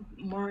 as you know,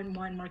 more and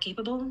more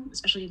capable,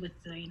 especially with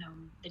the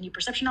new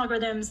perception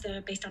algorithms that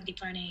are based on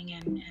deep learning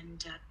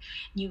and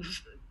new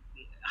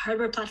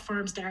hardware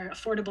platforms that are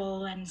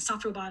affordable, and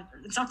soft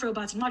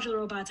robots and modular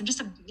robots, and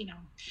just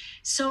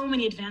so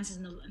many advances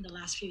in the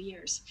last few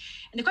years.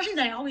 And the question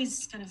that I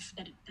always kind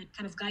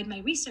of guide my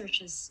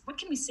research is, what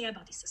can we say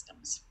about these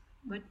systems?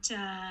 What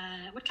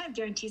kind of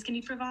guarantees can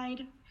we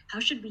provide? How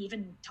should we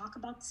even talk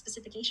about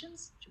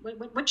specifications?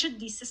 What should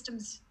these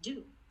systems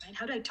do? Right?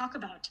 How do I talk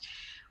about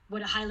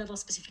what a high-level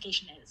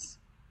specification is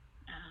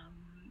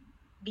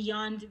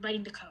beyond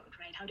writing the code?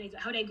 Right?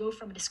 How do I go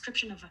from a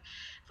description of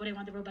what I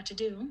want the robot to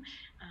do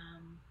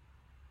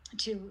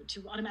to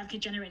automatically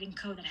generating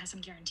code that has some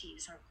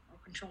guarantees, or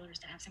controllers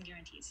that have some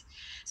guarantees?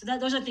 So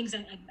those are things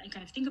I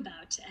kind of think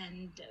about.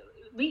 And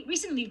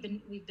recently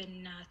we've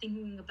been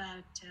thinking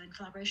about, in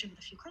collaboration with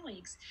a few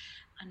colleagues,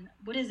 on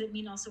what does it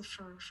mean also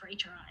for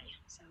HRI.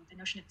 So the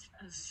notion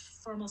of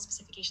formal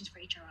specifications for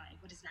HRI,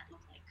 what does that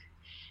look like?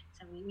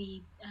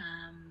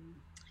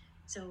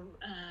 So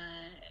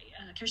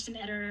Kirsten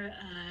Eder,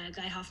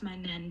 Guy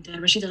Hoffman, and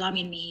Rashid Alami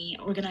and me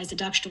organized a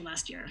Dagstuhl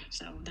last year.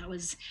 So that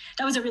was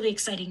a really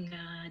exciting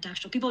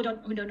Dagstuhl. People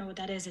who don't know what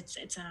that is, it's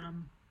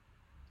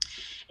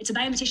a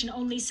bioimitation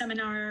only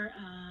seminar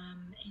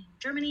in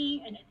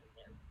Germany, and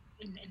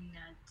in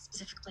a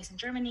specific place in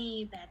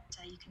Germany that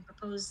you can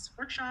propose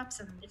workshops,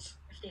 and if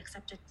they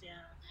accept it,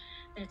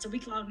 then it's a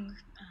week-long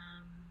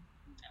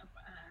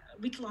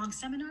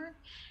seminar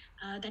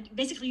that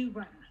basically you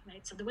run,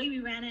 right? So the way we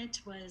ran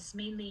it was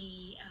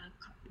mainly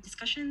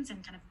discussions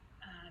and kind of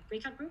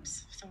breakout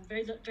groups, so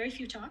very, very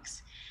few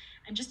talks,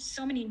 and just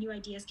so many new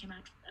ideas came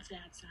out of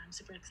that, so I'm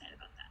super excited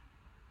about that.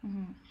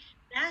 Mm-hmm.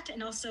 That,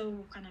 and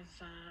also kind of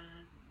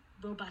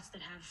robots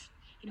that have,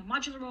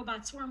 modular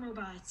robots, swarm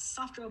robots,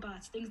 soft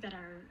robots, things that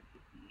are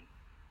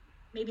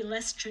maybe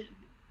less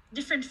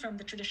different from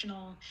the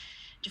traditional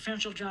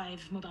differential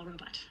drive mobile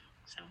robot.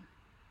 So,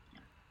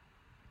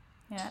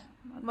 yeah.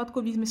 What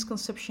could be the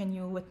misconception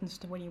you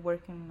witnessed when you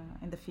work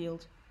in the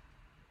field?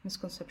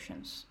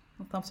 Misconceptions,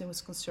 or something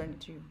was concerning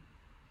to you?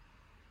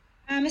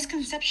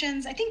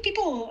 Misconceptions. I think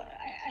people,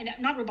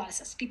 not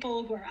roboticists,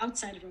 people who are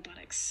outside of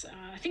robotics,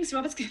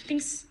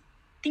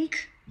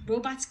 think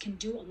robots can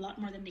do a lot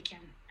more than they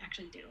can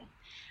actually do,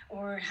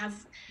 or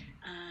have,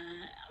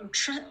 or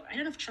trust. I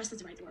don't know if trust is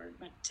the right word,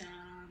 but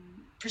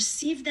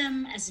perceive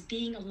them as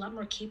being a lot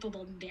more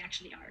capable than they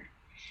actually are.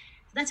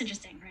 So that's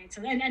interesting, right?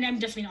 So, and I'm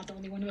definitely not the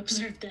only one who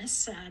observed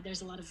this.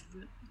 There's a lot of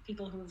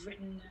people who have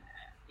written,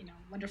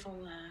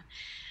 wonderful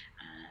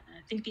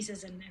think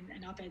pieces and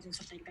op-eds and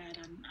stuff like that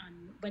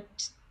on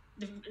what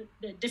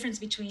the difference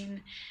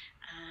between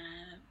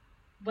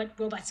what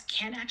robots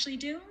can actually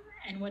do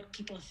and what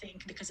people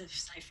think because of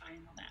sci-fi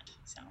and all that.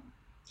 So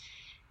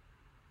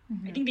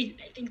mm-hmm. I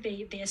think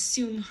they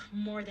assume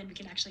more than we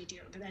can actually do,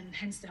 but then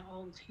hence the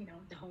whole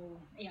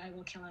AI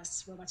will kill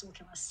us, robots will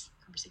kill us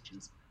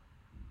conversations.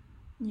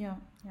 Yeah.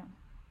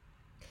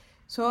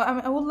 So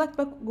I would like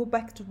to go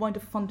back to the point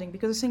of funding,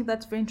 because I think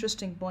that's a very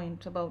interesting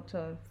point about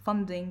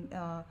funding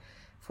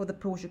for the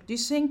project. Do you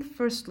think,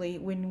 firstly,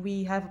 when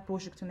we have a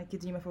project in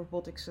academia for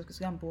robotics, for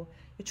example,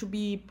 it should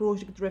be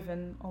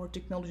project-driven or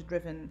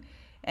technology-driven?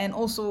 And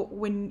also,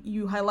 when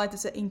you highlight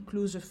it's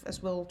inclusive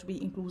as well, to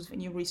be inclusive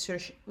in your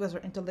research, whether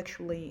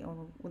intellectually or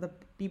with the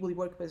people you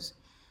work with,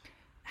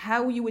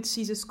 how you would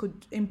see this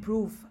could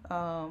improve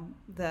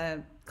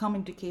the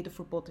common decade of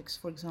robotics,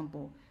 for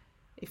example,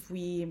 if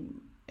we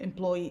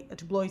deploy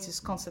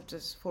these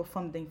concepts for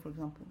funding, for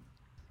example?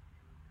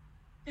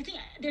 I think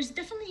there's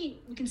definitely,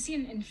 we can see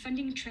in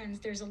funding trends,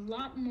 there's a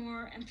lot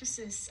more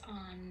emphasis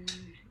on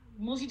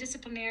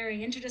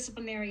multidisciplinary,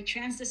 interdisciplinary,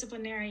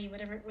 transdisciplinary,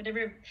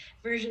 whatever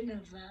version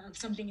of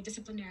something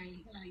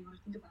disciplinary you want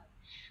to think about.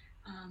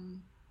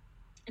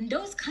 And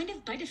those kind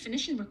of, by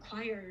definition,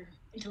 require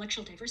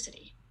intellectual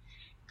diversity,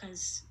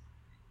 because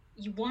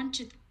you want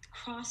to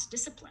cross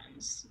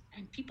disciplines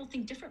and people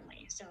think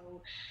differently.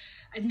 So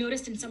I've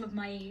noticed in some of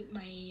my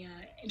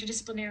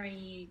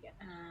interdisciplinary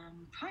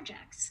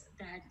projects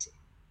that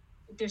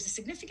there's a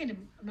significant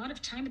amount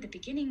of time at the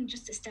beginning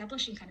just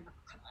establishing kind of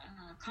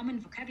a common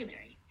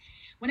vocabulary.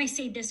 When I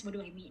say this, what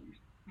do I mean?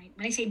 Right?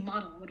 When I say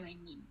model, what do I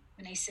mean?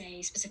 When I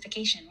say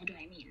specification, what do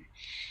I mean?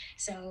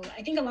 So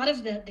I think a lot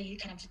of the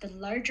kind of the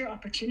larger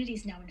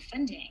opportunities now in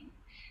funding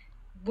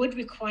would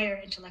require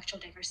intellectual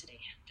diversity,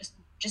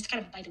 just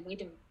kind of by the way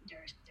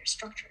they're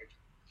structured.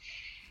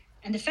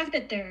 And the fact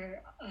that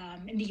they're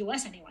in the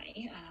US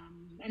anyway,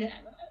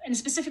 and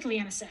specifically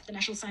NSF, the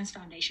National Science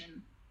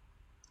Foundation,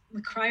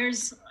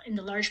 requires in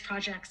the large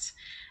projects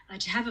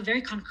to have a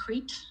very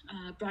concrete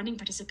broadening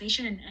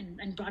participation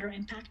and broader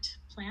impact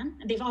plan.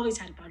 And they've always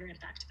had a broader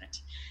impact, but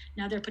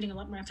now they're putting a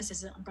lot more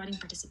emphasis on broadening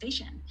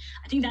participation.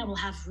 I think that will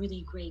have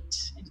really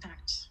great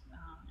impact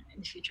in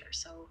the future.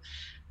 So,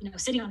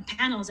 sitting on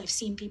panels, I've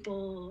seen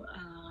people,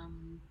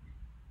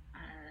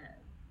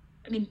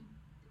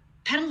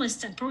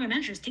 panelists and program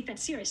managers take that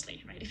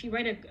seriously, right? If you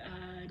write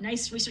a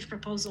nice research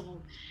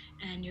proposal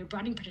and your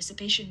broadening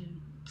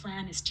participation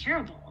plan is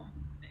terrible,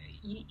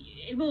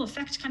 it will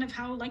affect kind of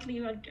how likely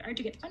you are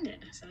to get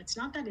funded. So it's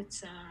not that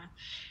it's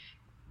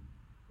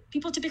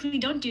people typically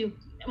don't do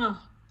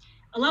well.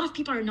 A lot of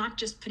people are not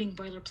just putting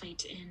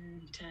boilerplate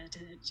in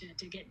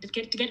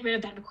to get rid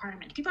of that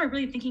requirement. People are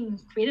really thinking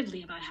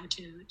creatively about how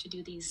to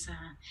do these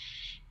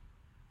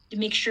to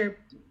make sure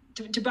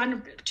to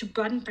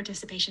broaden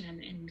participation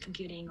in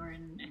computing or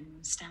in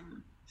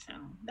STEM. So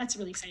that's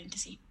really exciting to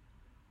see.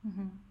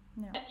 Mm-hmm.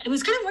 Yeah. I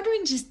was kind of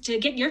wondering just to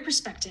get your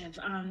perspective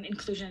on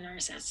inclusion in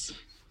RSS.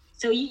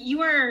 So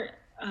you are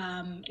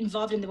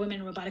involved in the Women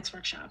in Robotics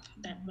workshop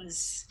that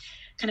was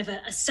kind of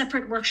a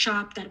separate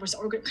workshop that was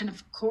kind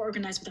of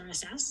co-organized with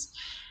RSS.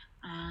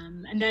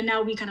 And then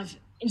now we kind of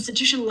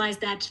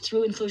institutionalized that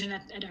through inclusion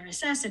at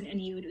RSS,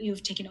 and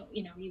you've taken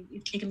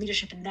you've taken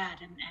leadership in that,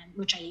 and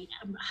which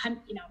I'm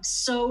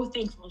so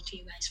thankful to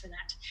you guys for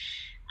that.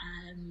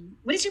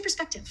 What is your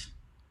perspective?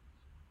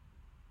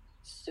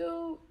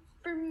 So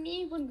for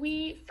me, when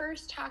we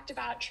first talked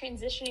about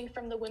transitioning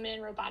from the Women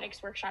in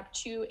Robotics workshop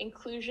to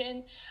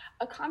inclusion,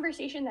 a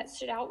conversation that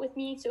stood out with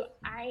me. So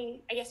I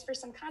guess for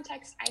some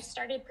context, I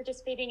started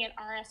participating at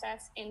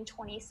RSS in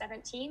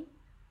 2017.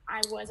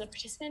 I was a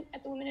participant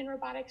at the Women in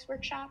Robotics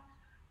workshop.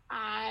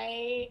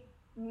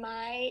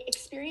 My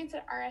experience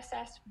at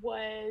RSS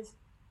was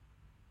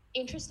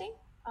interesting.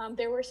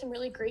 There were some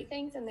really great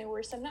things and there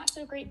were some not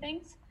so great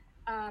things.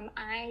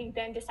 I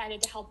then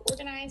decided to help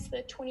organize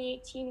the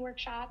 2018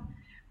 workshop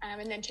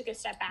and then took a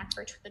step back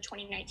for the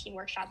 2019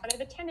 workshop. But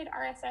I've attended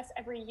RSS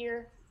every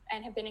year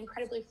and have been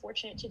incredibly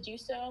fortunate to do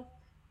so.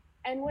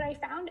 And what I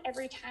found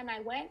every time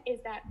I went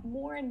is that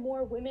more and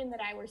more women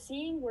that I was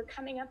seeing were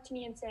coming up to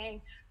me and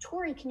saying,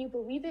 Torrie, can you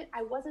believe it?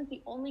 I wasn't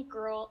the only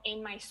girl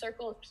in my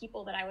circle of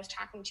people that I was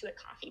talking to at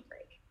coffee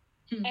break.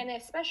 And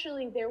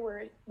especially there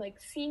were like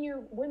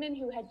senior women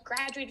who had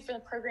graduated from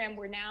the program,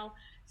 were now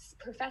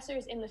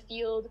professors in the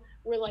field,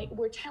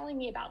 were telling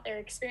me about their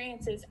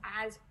experiences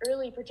as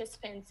early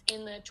participants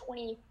in the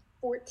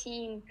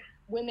 2014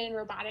 Women in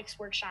Robotics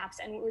workshops,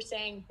 and were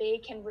saying they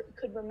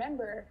could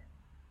remember,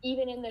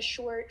 even in the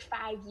short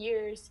 5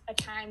 years, a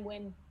time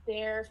when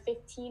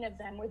 15 of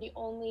them were the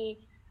only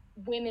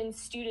women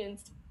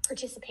students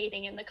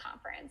participating in the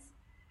conference.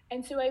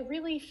 And so I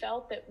really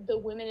felt that the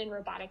Women in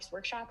Robotics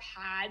workshop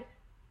had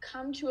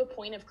come to a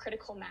point of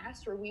critical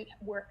mass where we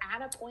were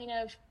at a point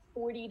of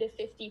 40 to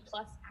 50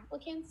 plus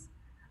applicants.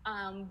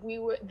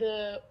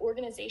 The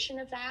organization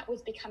of that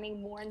was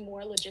becoming more and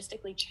more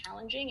logistically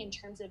challenging in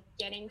terms of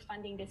getting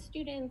funding to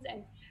students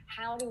and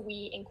how do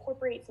we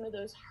incorporate some of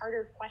those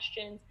harder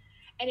questions.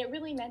 And it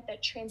really meant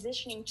that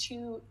transitioning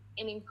to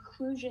an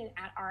inclusion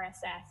at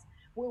RSS,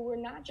 where we're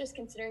not just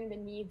considering the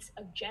needs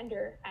of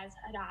gender, as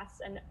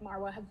Hadas and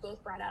Marwa have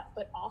both brought up,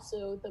 but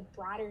also the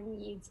broader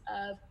needs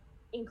of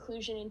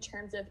inclusion in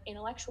terms of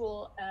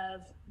intellectual,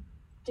 of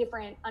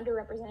different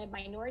underrepresented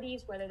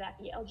minorities, whether that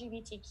be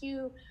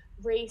LGBTQ,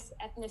 race,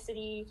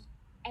 ethnicity,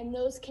 and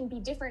those can be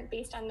different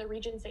based on the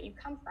regions that you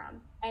come from,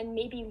 and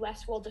maybe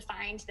less well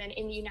defined than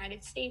in the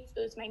United States.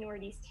 Those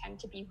minorities tend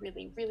to be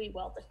really, really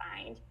well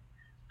defined.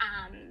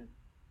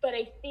 But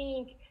I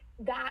think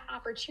that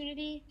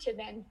opportunity to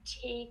then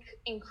take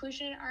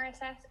inclusion in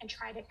RSS and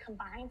try to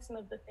combine some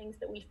of the things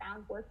that we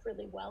found worked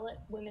really well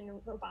at Women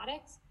in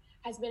Robotics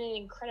has been an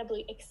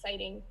incredibly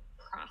exciting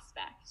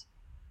prospect.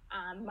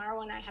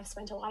 Marwa and I have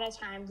spent a lot of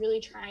time really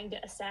trying to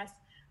assess,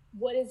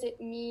 what does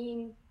it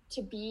mean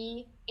to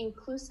be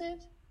inclusive?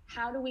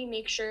 How do we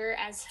make sure,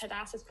 as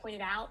Hadas has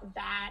pointed out,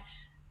 that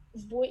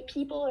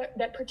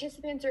that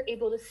participants are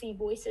able to see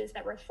voices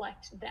that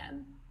reflect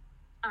them?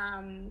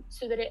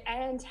 So that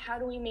how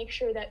do we make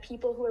sure that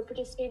people who are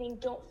participating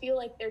don't feel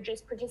like they're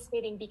just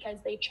participating because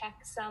they check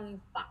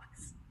some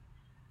box?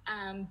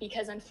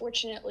 Because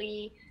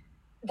unfortunately,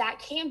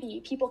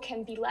 people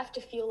can be left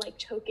to feel like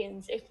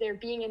tokens if they're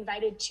being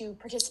invited to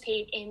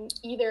participate in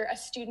either a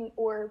student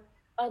or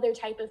other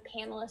type of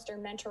panelist or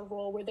mentor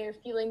role, where they're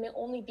feeling they're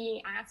only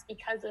being asked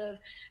because of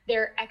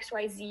their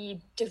XYZ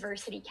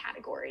diversity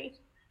category.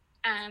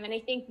 And I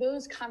think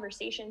those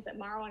conversations that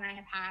Marwa and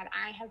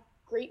I have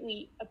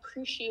greatly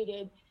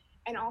appreciated,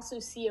 and also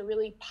see a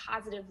really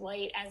positive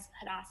light, as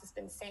Hadas has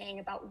been saying,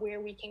 about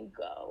where we can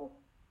go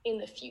in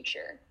the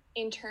future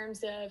in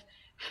terms of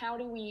how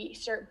do we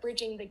start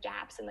bridging the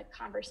gaps in the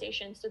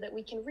conversation so that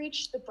we can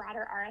reach the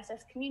broader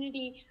RSS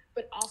community,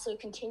 but also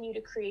continue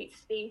to create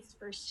space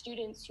for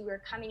students who are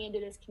coming into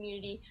this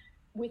community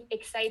with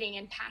exciting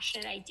and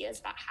passionate ideas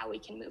about how we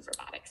can move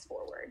robotics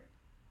forward.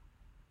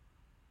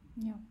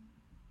 Yeah.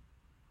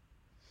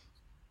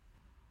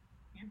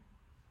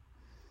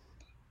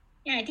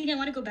 Yeah, I think I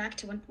want to go back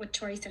to what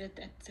Torrie said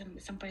at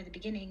some point at the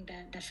beginning,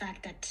 the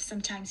fact that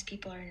sometimes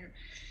people are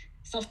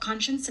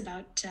self-conscious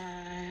about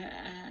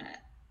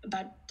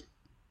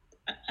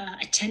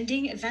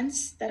attending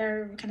events that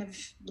are kind of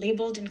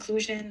labeled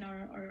inclusion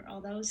or all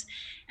those,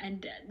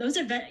 and those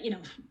are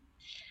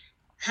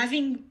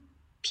having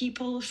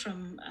people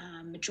from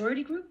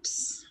majority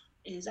groups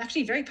is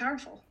actually very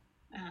powerful,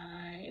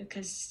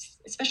 because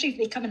especially if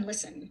they come and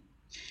listen.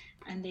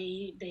 And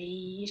they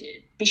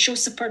show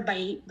support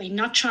by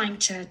not trying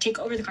to take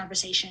over the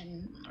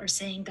conversation or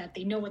saying that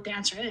they know what the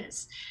answer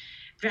is,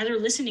 rather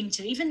listening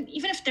to even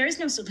if there is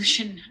no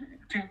solution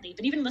currently,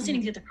 but even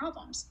listening to the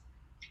problems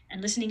and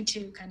listening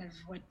to kind of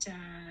what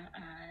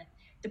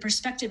the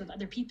perspective of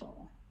other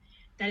people.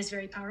 That is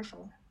very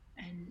powerful,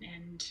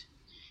 and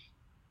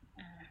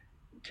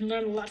can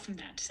learn a lot from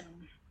that. So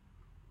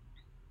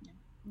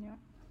yeah.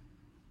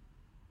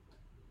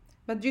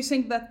 But do you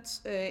think that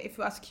if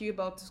we ask you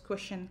about this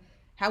question,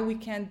 how we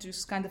can do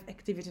this kind of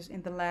activities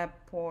in the lab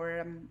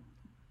for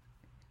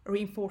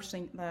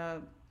reinforcing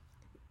the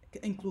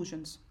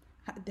inclusions?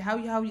 How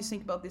you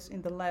think about this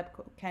in the lab?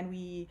 Can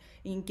we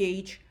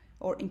engage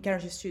or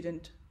encourage a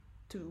student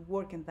to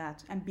work in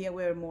that and be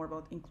aware more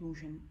about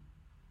inclusion?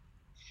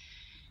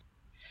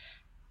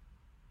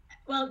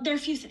 Well, there are a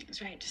few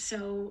things, right?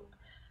 So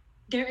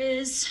there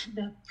is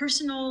the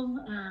personal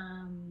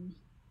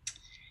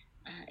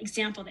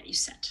example that you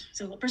set.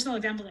 So a personal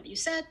example that you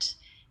set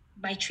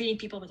by treating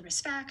people with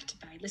respect,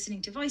 by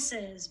listening to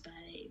voices, by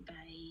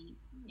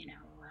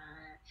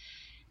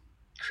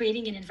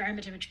creating an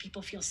environment in which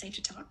people feel safe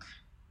to talk.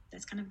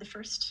 That's kind of the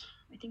first,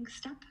 I think,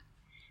 step.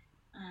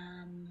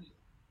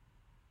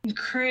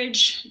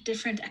 Encourage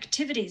different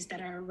activities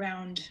that are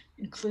around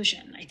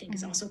inclusion, I think,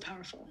 is also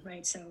powerful,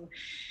 right? So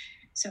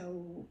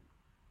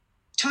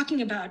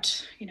talking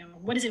about,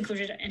 what is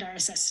included in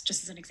RSS,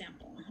 just as an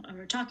example,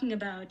 we're talking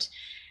about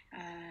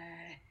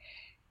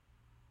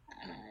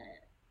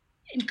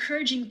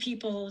encouraging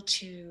people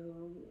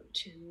to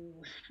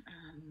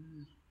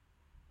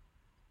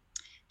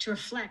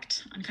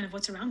reflect on kind of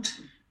what's around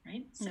them,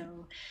 right?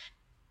 So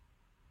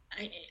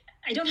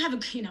I don't have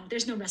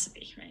there's no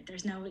recipe, right?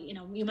 There's no,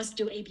 you must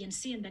do A, B, and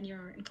C, and then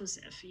you're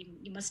inclusive.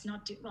 You must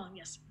not do, well,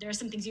 yes, there are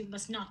some things you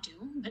must not do,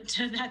 but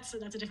that's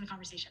a different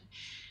conversation.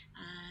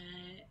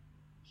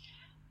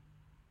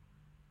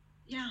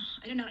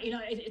 I don't know,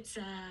 it's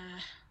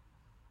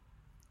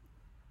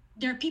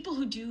there are people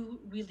who do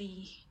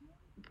really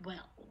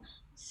well.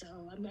 So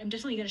I'm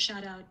definitely going to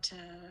shout out to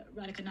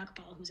Radhika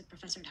Nagpal, who's a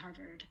professor at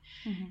Harvard.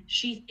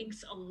 She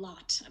thinks a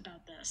lot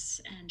about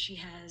this, and she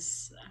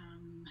has,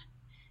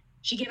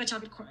 she gave a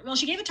talk at,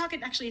 she gave a talk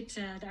at the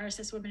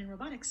RSS Women in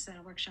Robotics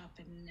workshop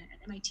at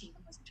MIT,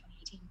 when was it,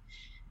 2018,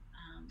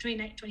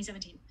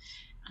 2017.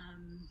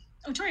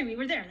 Torrie, we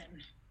were there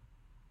then.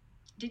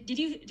 Did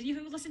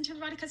you listen to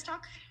Radhika's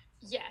talk?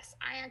 Yes,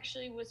 I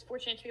actually was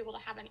fortunate to be able to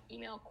have an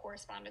email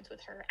correspondence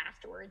with her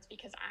afterwards,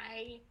 because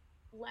I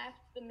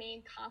left the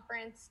main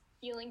conference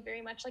feeling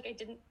very much like I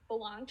didn't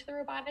belong to the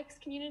robotics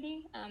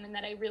community, and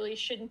that I really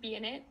shouldn't be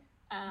in it.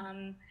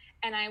 And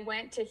I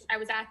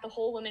was at the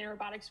whole Women in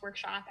Robotics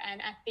workshop,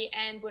 and at the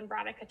end when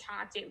Radhika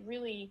talked, it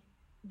really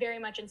very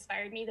much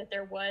inspired me that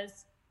there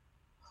was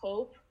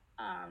hope.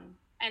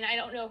 And I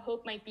don't know,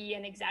 hope might be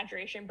an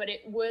exaggeration, but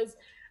it was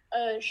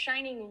a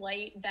shining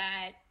light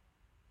that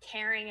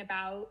caring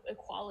about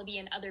equality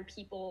in other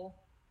people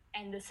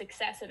and the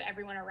success of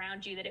everyone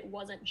around you, that it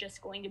wasn't just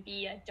going to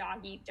be a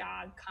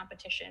dog-eat-dog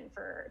competition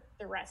for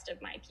the rest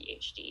of my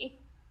PhD.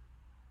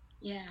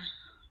 Yeah.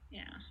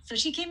 So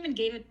she came and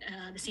gave it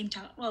the same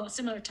talk, a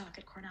similar talk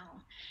at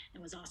Cornell.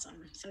 It was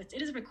awesome. So it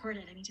is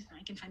recorded. I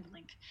can find the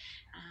link.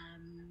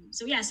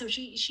 So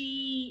she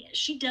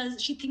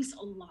thinks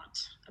a lot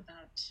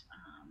about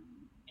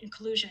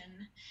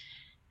inclusion,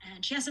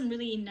 and she has some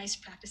really nice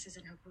practices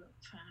in her group,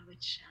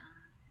 which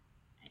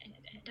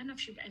I don't know if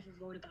she ever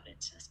wrote about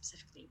it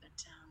specifically,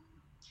 but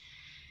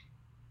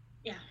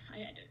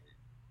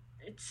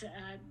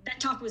that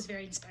talk was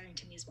very inspiring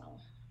to me as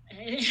well.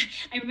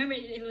 I remember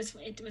it was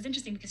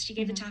interesting because she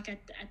gave the talk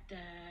at the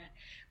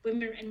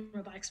Women in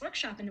Robotics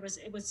workshop, and it was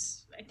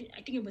I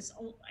think it was,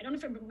 I don't know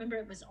if I remember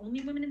it was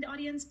only women in the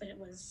audience, but it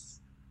was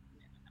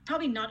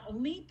probably not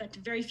only, but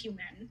very few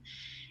men,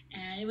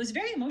 and it was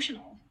very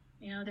emotional.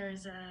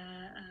 There's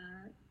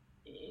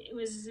it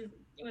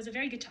was a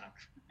very good talk,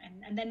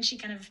 and then she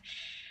kind of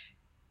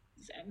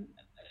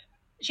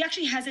she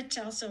actually has it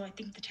also. I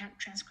think the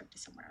transcript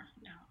is somewhere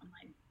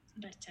online,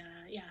 but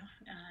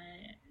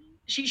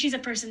she's a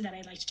person that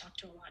I like to talk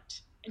to a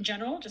lot in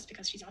general, just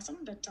because she's awesome,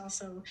 but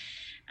also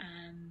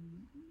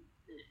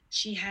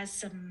she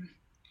has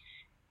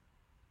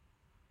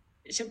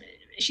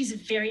she's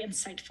very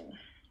insightful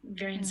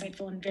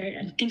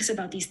and thinks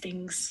about these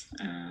things,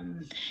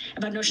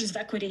 about notions of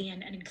equity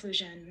and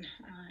inclusion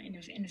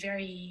in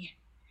very,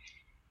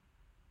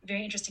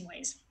 very interesting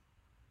ways.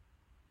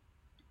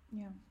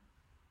 Yeah.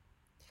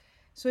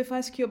 So if I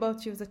ask you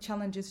about the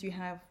challenges you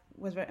have,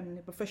 whether on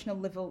the professional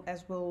level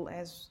as well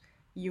as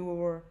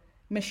your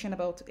mission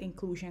about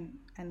inclusion,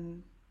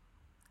 and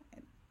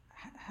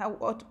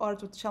what are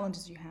the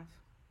challenges you have?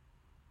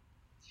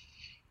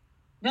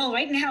 Well,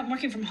 right now I'm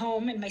working from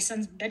home in my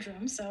son's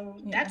bedroom, so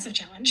that's a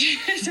challenge.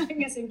 So I'm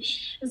guessing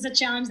this is a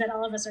challenge that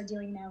all of us are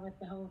dealing now with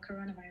the whole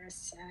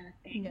coronavirus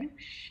thing.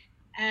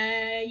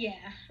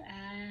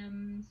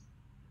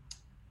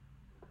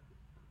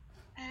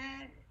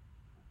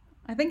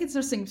 I think it's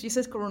interesting. She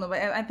says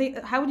coronavirus. I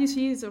think, how do you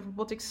see the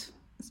robotics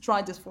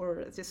strategies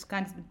for this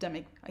kind of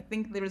pandemic? I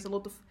think there is a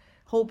lot of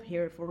hope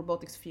here for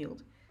robotics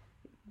field.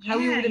 How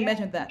you would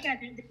imagine that? Yeah,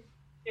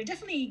 there are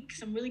definitely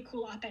some really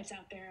cool op-eds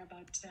out there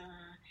about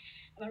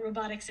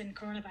robotics in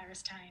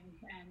coronavirus time,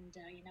 and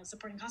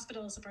supporting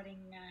hospitals, supporting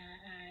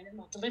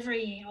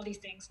delivery, all these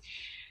things.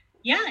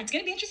 Yeah, it's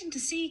going to be interesting to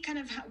see kind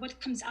of what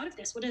comes out of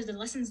this. What are the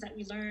lessons that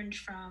we learned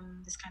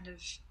from this kind of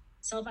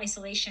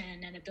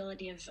self-isolation and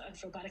ability of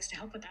robotics to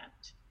help with that?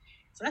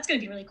 So that's going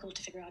to be really cool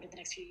to figure out in the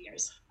next few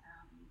years.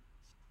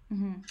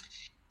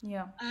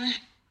 Yeah.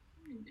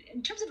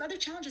 In terms of other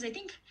challenges, I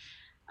think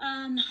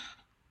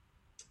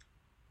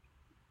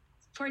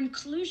for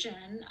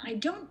inclusion, I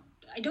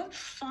don't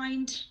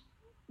find,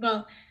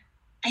 well,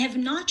 I have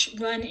not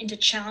run into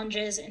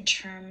challenges in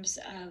terms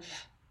of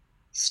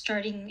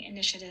starting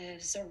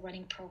initiatives or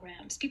running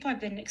programs. People have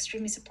been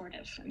extremely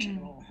supportive in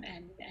general,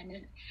 and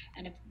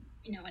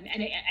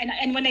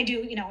when they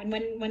do, and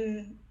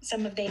when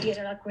some of the ideas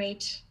are not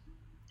great,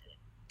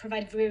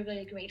 provide really,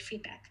 really great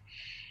feedback.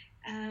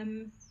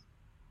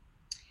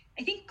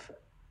 I think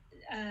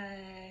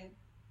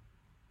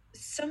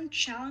some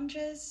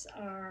challenges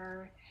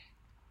are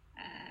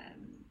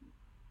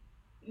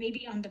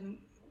maybe on the,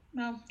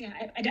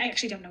 I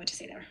actually don't know what to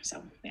say there.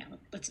 So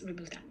let's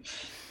remove that.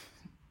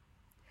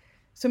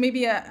 So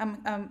maybe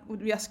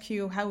would we ask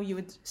you how you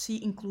would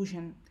see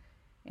inclusion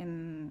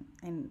in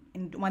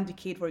 1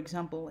 decade, for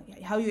example?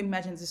 How you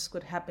imagine this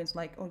could happen,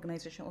 like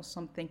organization or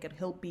something could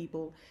help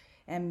people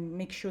and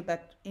make sure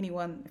that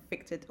anyone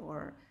affected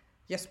or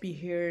just be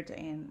heard,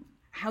 and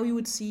how you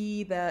would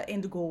see the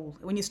end goal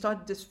when you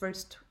started this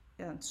first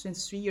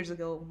since 3 years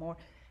ago more,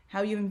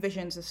 how you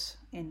envision this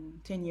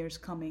in 10 years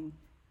coming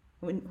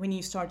when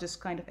you start this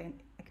kind of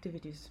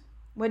activities.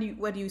 What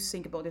do you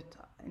think about it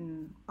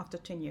after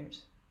 10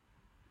 years?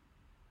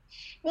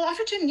 Well,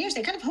 after 10 years,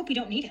 I kind of hope we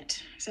don't need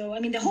it. So, I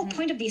mean, the whole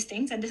point of these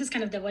things, and this is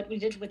kind of what we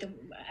did with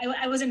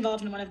I was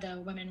involved in one of the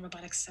women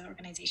robotics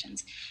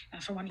organizations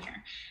for 1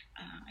 year,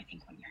 I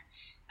think 1 year.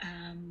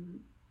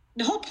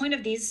 The whole point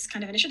of these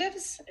kind of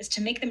initiatives is to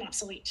make them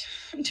obsolete,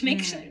 to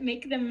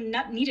make them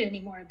not needed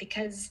anymore,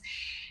 because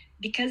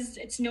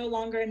it's no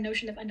longer a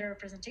notion of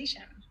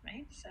underrepresentation,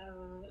 right? So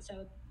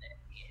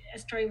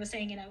as Torrie was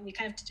saying, we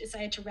kind of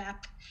decided to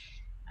wrap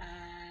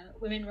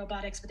women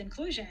robotics with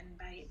inclusion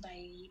by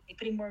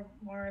putting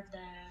more of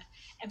the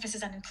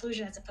emphasis on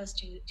inclusion as opposed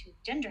to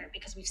gender,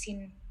 because we've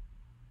seen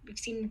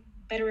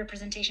better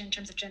representation in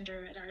terms of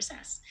gender at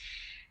RSS.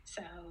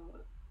 So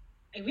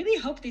I really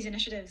hope these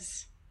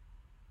initiatives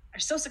are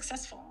so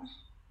successful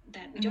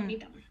that we don't need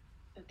them,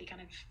 that they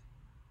kind of,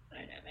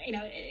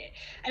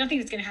 I don't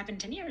think it's going to happen in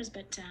 10 years,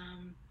 but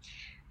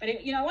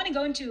I want to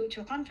go into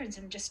a conference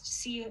and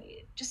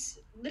just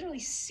literally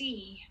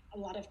see a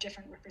lot of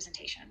different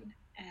representation,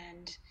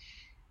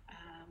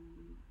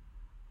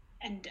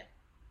 and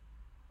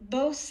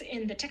both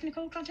in the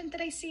technical content that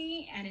I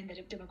see, and in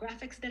the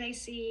demographics that I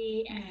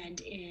see,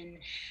 and in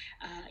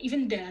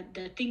even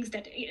the things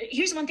that,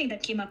 here's one thing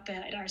that came up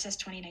at RSS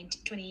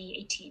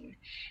 2018,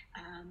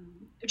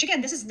 which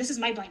again, this is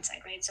my blind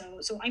side, right?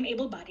 So I'm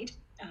able-bodied.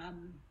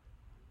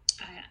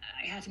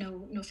 I have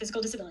no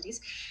physical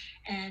disabilities,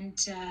 and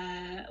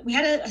we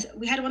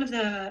had one of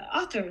the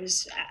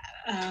authors.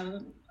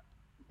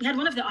 We had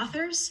one of the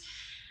authors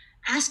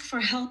ask for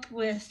help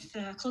with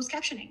closed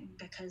captioning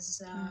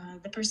because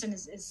the person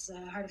is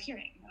hard of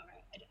hearing.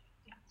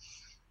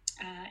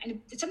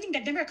 And it's something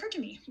that never occurred to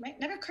me, right?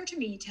 Never occurred to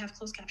me to have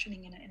closed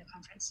captioning in a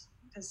conference.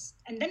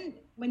 And then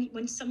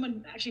when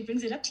someone actually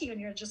brings it up to you and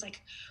you're just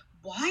like,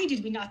 why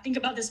did we not think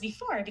about this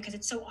before? Because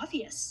it's so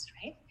obvious,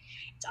 right?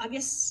 It's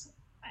obvious.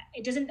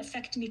 It doesn't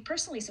affect me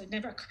personally, so it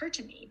never occurred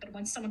to me. But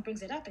once someone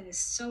brings it up, it is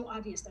so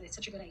obvious that it's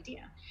such a good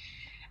idea.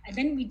 And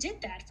then we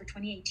did that for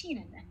 2018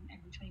 and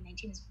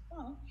 2019 as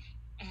well.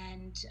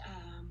 And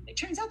it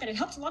turns out that it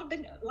helps a lot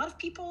of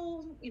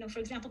people, for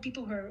example,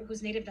 people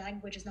whose native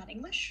language is not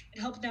English. It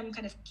helped them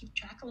kind of keep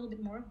track a little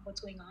bit more of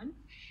what's going on.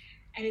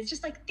 And it's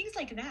just like things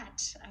like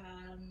that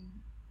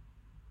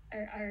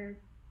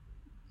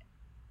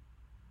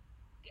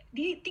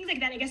things like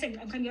that. I guess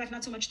I'm coming back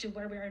not so much to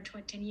where we are in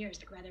 10 years,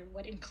 but rather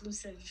what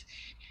inclusion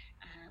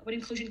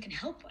can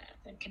help with,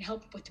 and can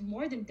help with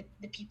more than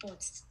the people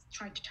it's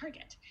trying to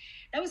target.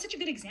 That was such a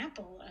good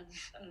example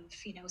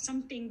of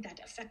something that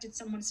affected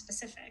someone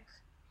specific,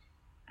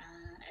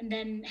 and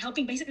then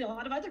helping basically a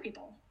lot of other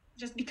people,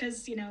 just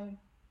because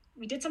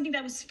we did something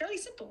that was fairly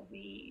simple.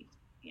 We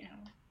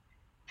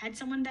had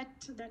someone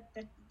that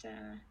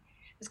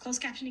was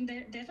closed captioning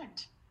the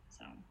event.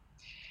 So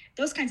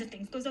those kinds of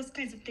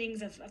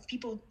things, of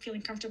people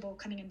feeling comfortable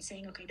coming and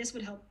saying, okay, this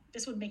would help,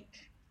 this would make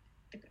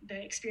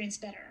the experience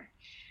better.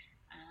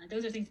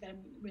 Those are things that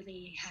I'm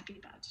really happy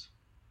about.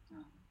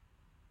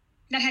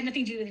 That had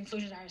nothing to do with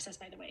inclusion at RSS,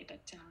 by the way,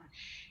 but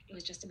it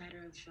was just a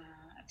matter of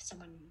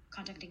someone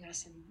contacting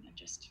us and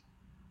just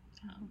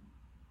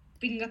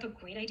bringing up a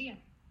great idea.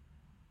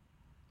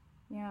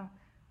 Yeah.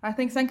 I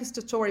think thanks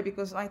to Torrie,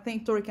 because I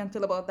think Torrie can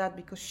tell about that,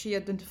 because she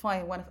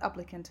identified one of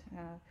applicant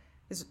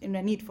is in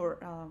a need for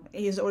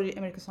is already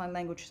American Sign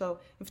Language. So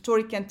if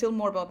Torrie can tell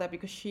more about that,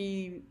 because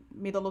she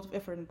made a lot of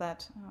effort in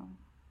that.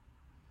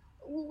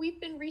 We've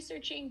been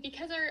researching,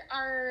 because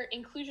our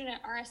inclusion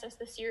at RSS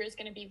this year is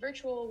going to be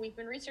virtual. We've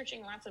been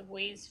researching lots of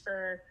ways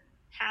for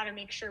how to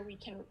make sure we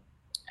can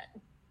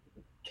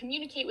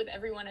communicate with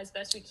everyone as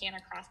best we can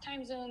across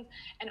time zones,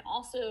 and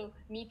also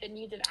meet the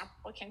needs of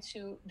applicants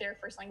who their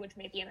first language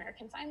may be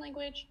American Sign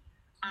Language.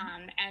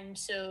 And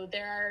so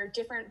there are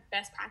different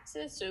best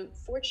practices. So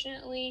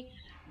fortunately,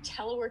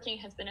 teleworking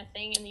has been a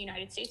thing in the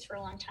United States for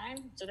a long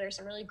time. So there are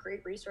some really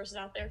great resources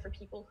out there for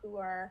people who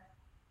are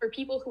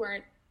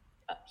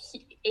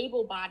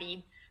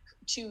able-bodied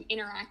to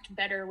interact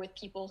better with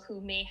people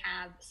who may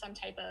have some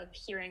type of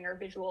hearing or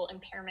visual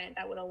impairment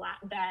that would allow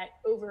that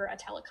over a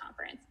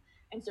teleconference.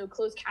 And so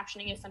closed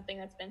captioning is something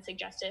that's been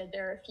suggested.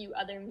 There are a few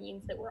other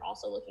means that we're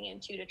also looking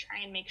into to try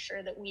and make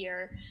sure that we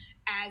are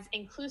as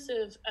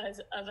inclusive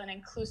of an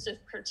inclusive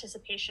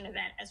participation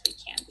event as we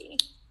can be.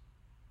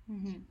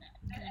 Mm-hmm. And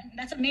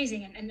that's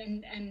amazing.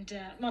 And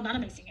well, not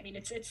amazing. I mean,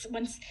 it's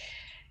once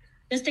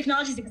those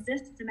technologies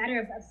exist, it's a matter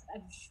of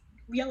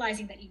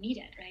realizing that you need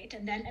it, right?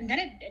 And then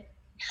it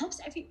helps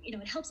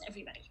it helps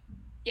everybody.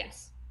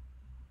 Yes.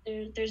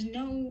 There's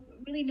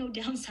really no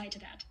downside to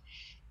that.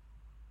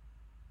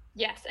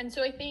 Yes, and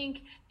so I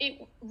think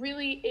it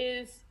really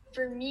is,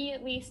 for me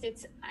at least,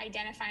 it's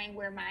identifying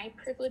where my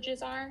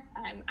privileges are.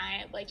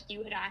 I, like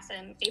you had asked,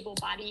 I'm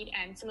able-bodied,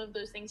 and some of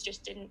those things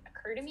just didn't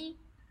occur to me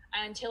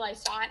until I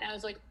saw it, and I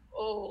was like,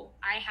 oh,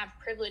 I have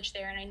privilege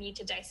there, and I need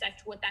to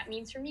dissect what that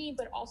means for me,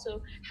 but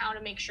also how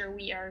to make sure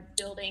we are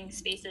building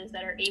spaces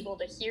that are able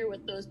to hear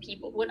what those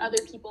people, what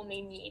other people may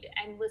need,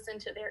 and listen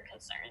to their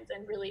concerns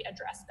and really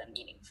address them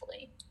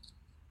meaningfully.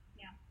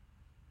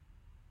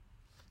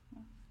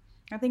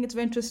 I think it's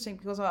very interesting,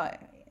 because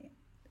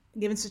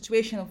given the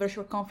situation of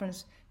virtual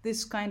conference,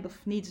 this kind of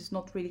needs is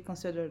not really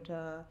considered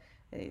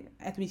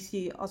as we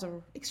see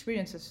other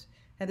experiences.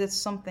 And that's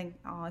something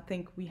I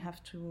think we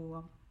have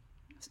to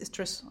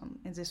stress on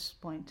in this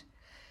point.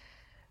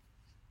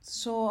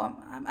 So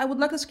I would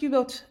like to ask you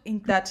about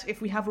in that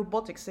if we have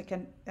robotics that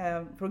can,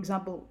 for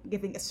example,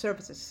 giving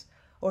services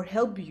or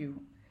help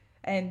you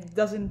and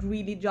doesn't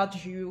really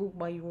judge you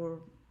by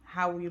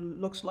how you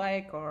looks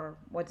like or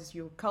what is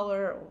your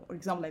color or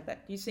example like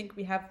that. Do you think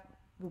we have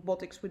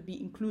robotics would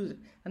be inclusive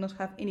and not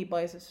have any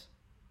biases?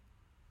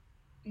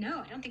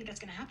 No, I don't think that's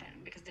going to happen,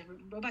 because the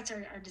robots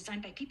are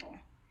designed by people,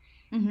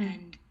 mm-hmm.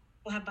 and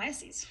will have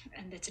biases,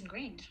 and it's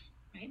ingrained,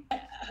 right?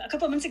 A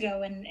couple of months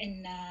ago, I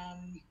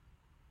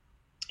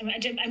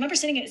remember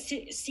seeing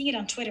it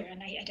on Twitter,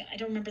 and I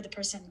don't remember the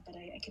person, but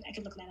I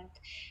could look that up.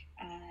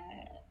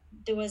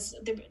 There was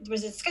a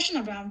discussion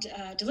around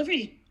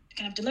delivery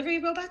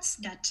robots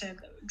that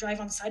drive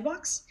on the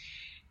sidewalks,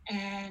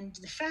 and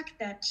the fact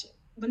that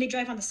when they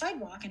drive on the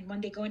sidewalk and when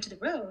they go into the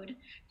road,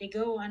 they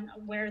go on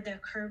where the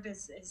curb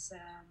is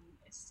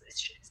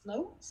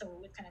low,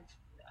 so it kind of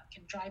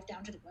can drive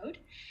down to the road.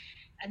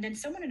 And then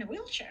someone in a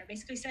wheelchair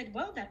basically said,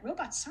 "Well, that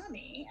robot saw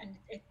me, and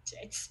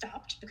it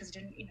stopped because it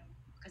didn't,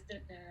 because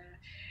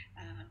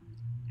I'm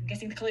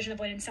guessing the collision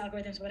avoidance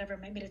algorithms, whatever,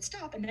 made it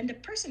stop. And then the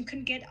person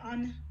couldn't get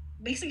on,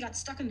 basically got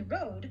stuck in the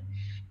road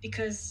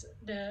because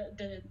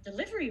the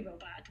delivery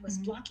robot was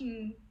mm-hmm.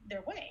 blocking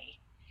their way."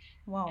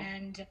 Wow.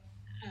 And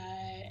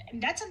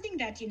that's something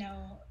that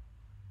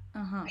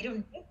uh-huh. I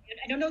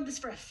don't know this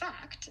for a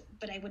fact,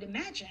 but I would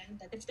imagine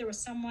that if there was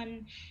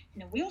someone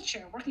in a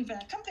wheelchair working for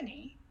that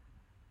company,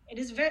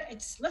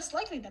 it's less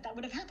likely that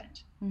would have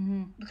happened,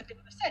 mm-hmm. because they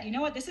would have said, you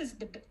know what, this is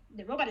the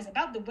robot is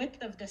about the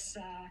width of this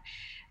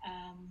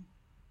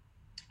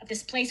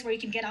place where you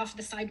can get off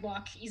the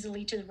sidewalk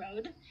easily to the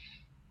road,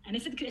 and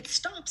if it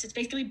stops, it's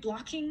basically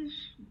blocking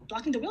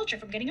the wheelchair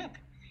from getting up.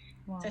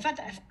 Wow. So I thought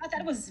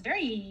that was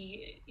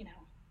very,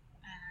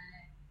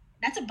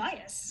 that's a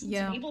bias.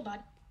 Yeah. It's an able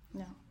body.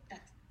 Yeah.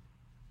 That,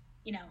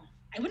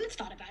 I wouldn't have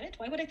thought about it.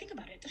 Why would I think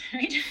about it,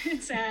 right?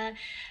 It's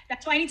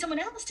that's why I need someone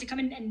else to come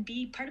in and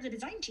be part of the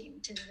design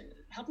team to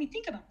help me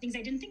think about things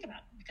I didn't think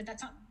about, because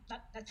that's not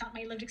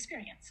my lived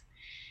experience.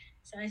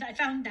 So I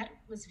found that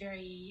was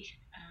very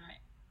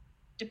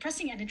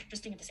depressing and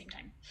interesting at the same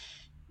time.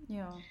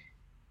 Yeah.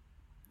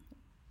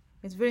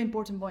 It's a very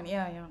important point.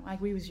 Yeah, I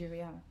agree with you.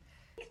 Yeah.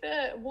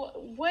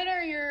 What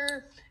are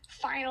your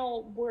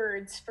final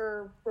words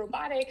for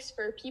robotics,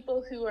 for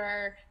people who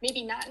are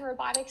maybe not in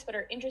robotics but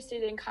are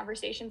interested in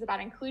conversations about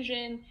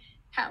inclusion?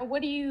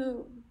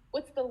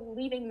 What's the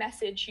leading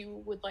message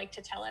you would like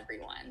to tell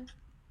everyone?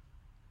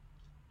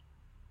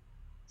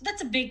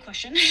 That's a big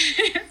question.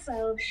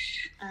 So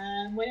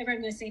whatever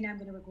I'm going to say now, I'm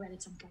going to regret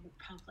at some point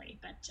probably.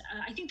 But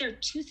I think there are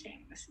two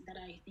things that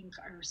I think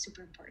are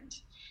super important.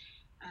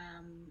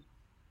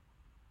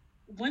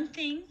 One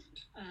thing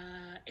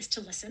is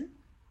to listen.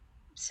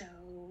 So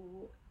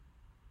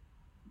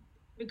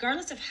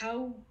regardless of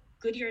how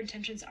good your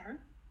intentions are,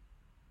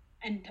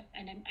 and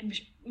I'm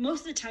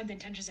most of the time the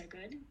intentions are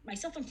good,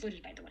 myself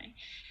included, by the way,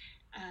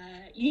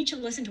 you need to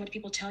listen to what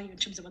people tell you in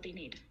terms of what they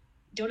need.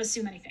 Don't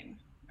assume anything,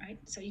 right?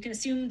 So you can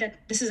assume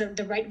that this is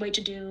the right way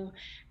to do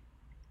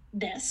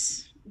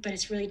this, but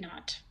it's really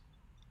not.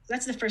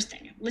 That's the first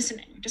thing,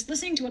 just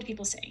listening to what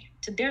people say,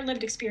 to their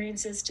lived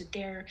experiences, to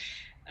their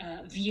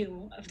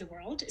view of the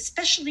world,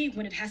 especially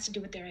when it has to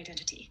do with their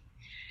identity.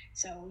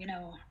 So,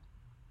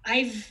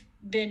 I've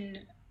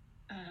been,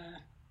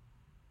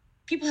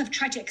 people have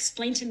tried to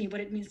explain to me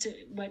what it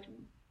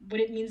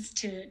means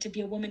to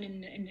be a woman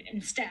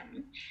in STEM.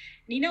 And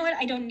you know what?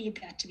 I don't need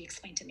that to be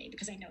explained to me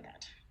because I know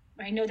that.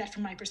 Or I know that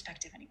from my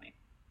perspective anyway.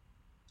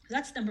 So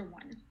that's number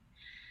one.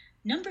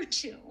 Number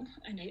two,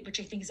 which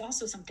I think is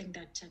also something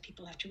that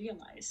people have to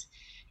realize,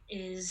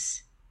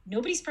 is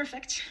nobody's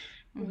perfect.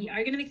 Mm-hmm. We are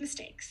going to make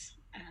mistakes.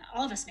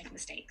 All of us make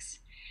mistakes.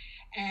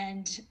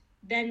 And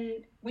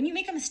then when you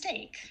make a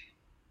mistake,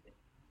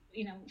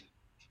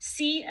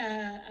 see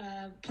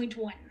point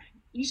one.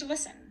 You need to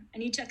listen. I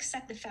need to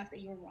accept the fact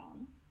that you're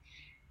wrong,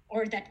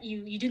 or that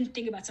you didn't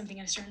think about something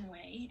in a certain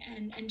way.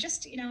 And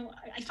just,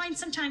 I find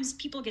sometimes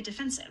people get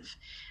defensive,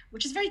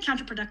 which is very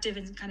counterproductive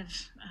and kind of,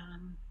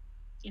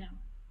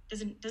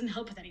 doesn't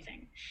help with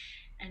anything.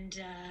 And,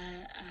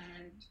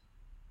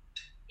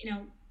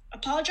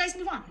 apologize,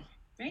 move on,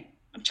 right?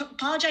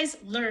 Apologize,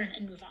 learn,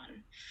 and move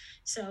on.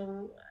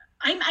 So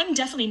I'm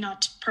definitely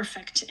not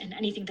perfect in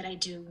anything that I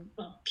do,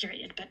 well,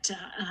 period. But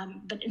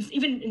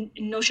even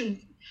in Notion,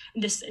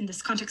 in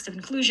this context of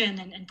inclusion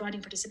and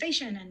broadening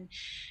participation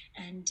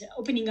and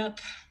opening up,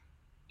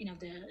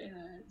 the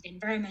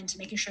environment,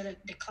 making sure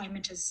that the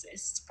climate is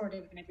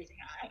supportive and everything.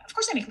 Of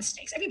course, I make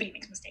mistakes. Everybody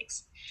makes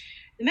mistakes.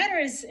 The matter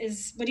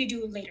is what do you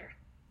do later?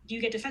 Do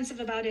you get defensive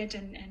about it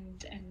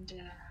and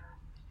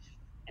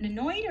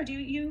annoyed, or do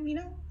you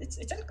it's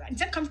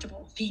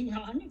uncomfortable being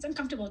wrong. It's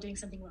uncomfortable doing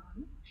something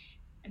wrong.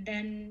 And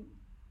then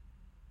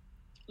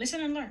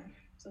listen and learn.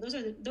 So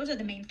those are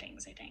the main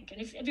things, I think. And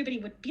if everybody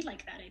would be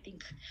like that, I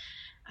think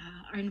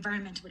our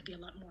environment would be a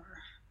lot more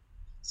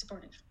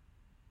supportive.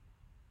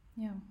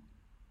 Yeah.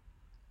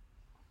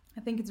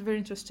 I think it's very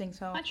interesting.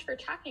 So much for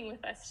talking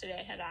with us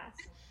today, Hadas.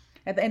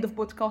 At the end of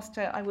podcast,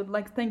 I would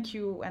like to thank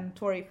you and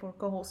Torrie for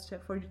co-host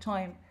for your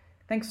time.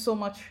 Thanks so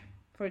much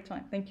for your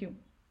time. Thank you.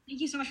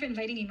 Thank you so much for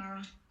inviting me,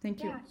 Mara.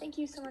 Thank you. Yeah, thank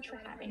you so much for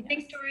having us.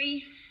 Thanks,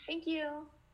 Torrie. Thank you.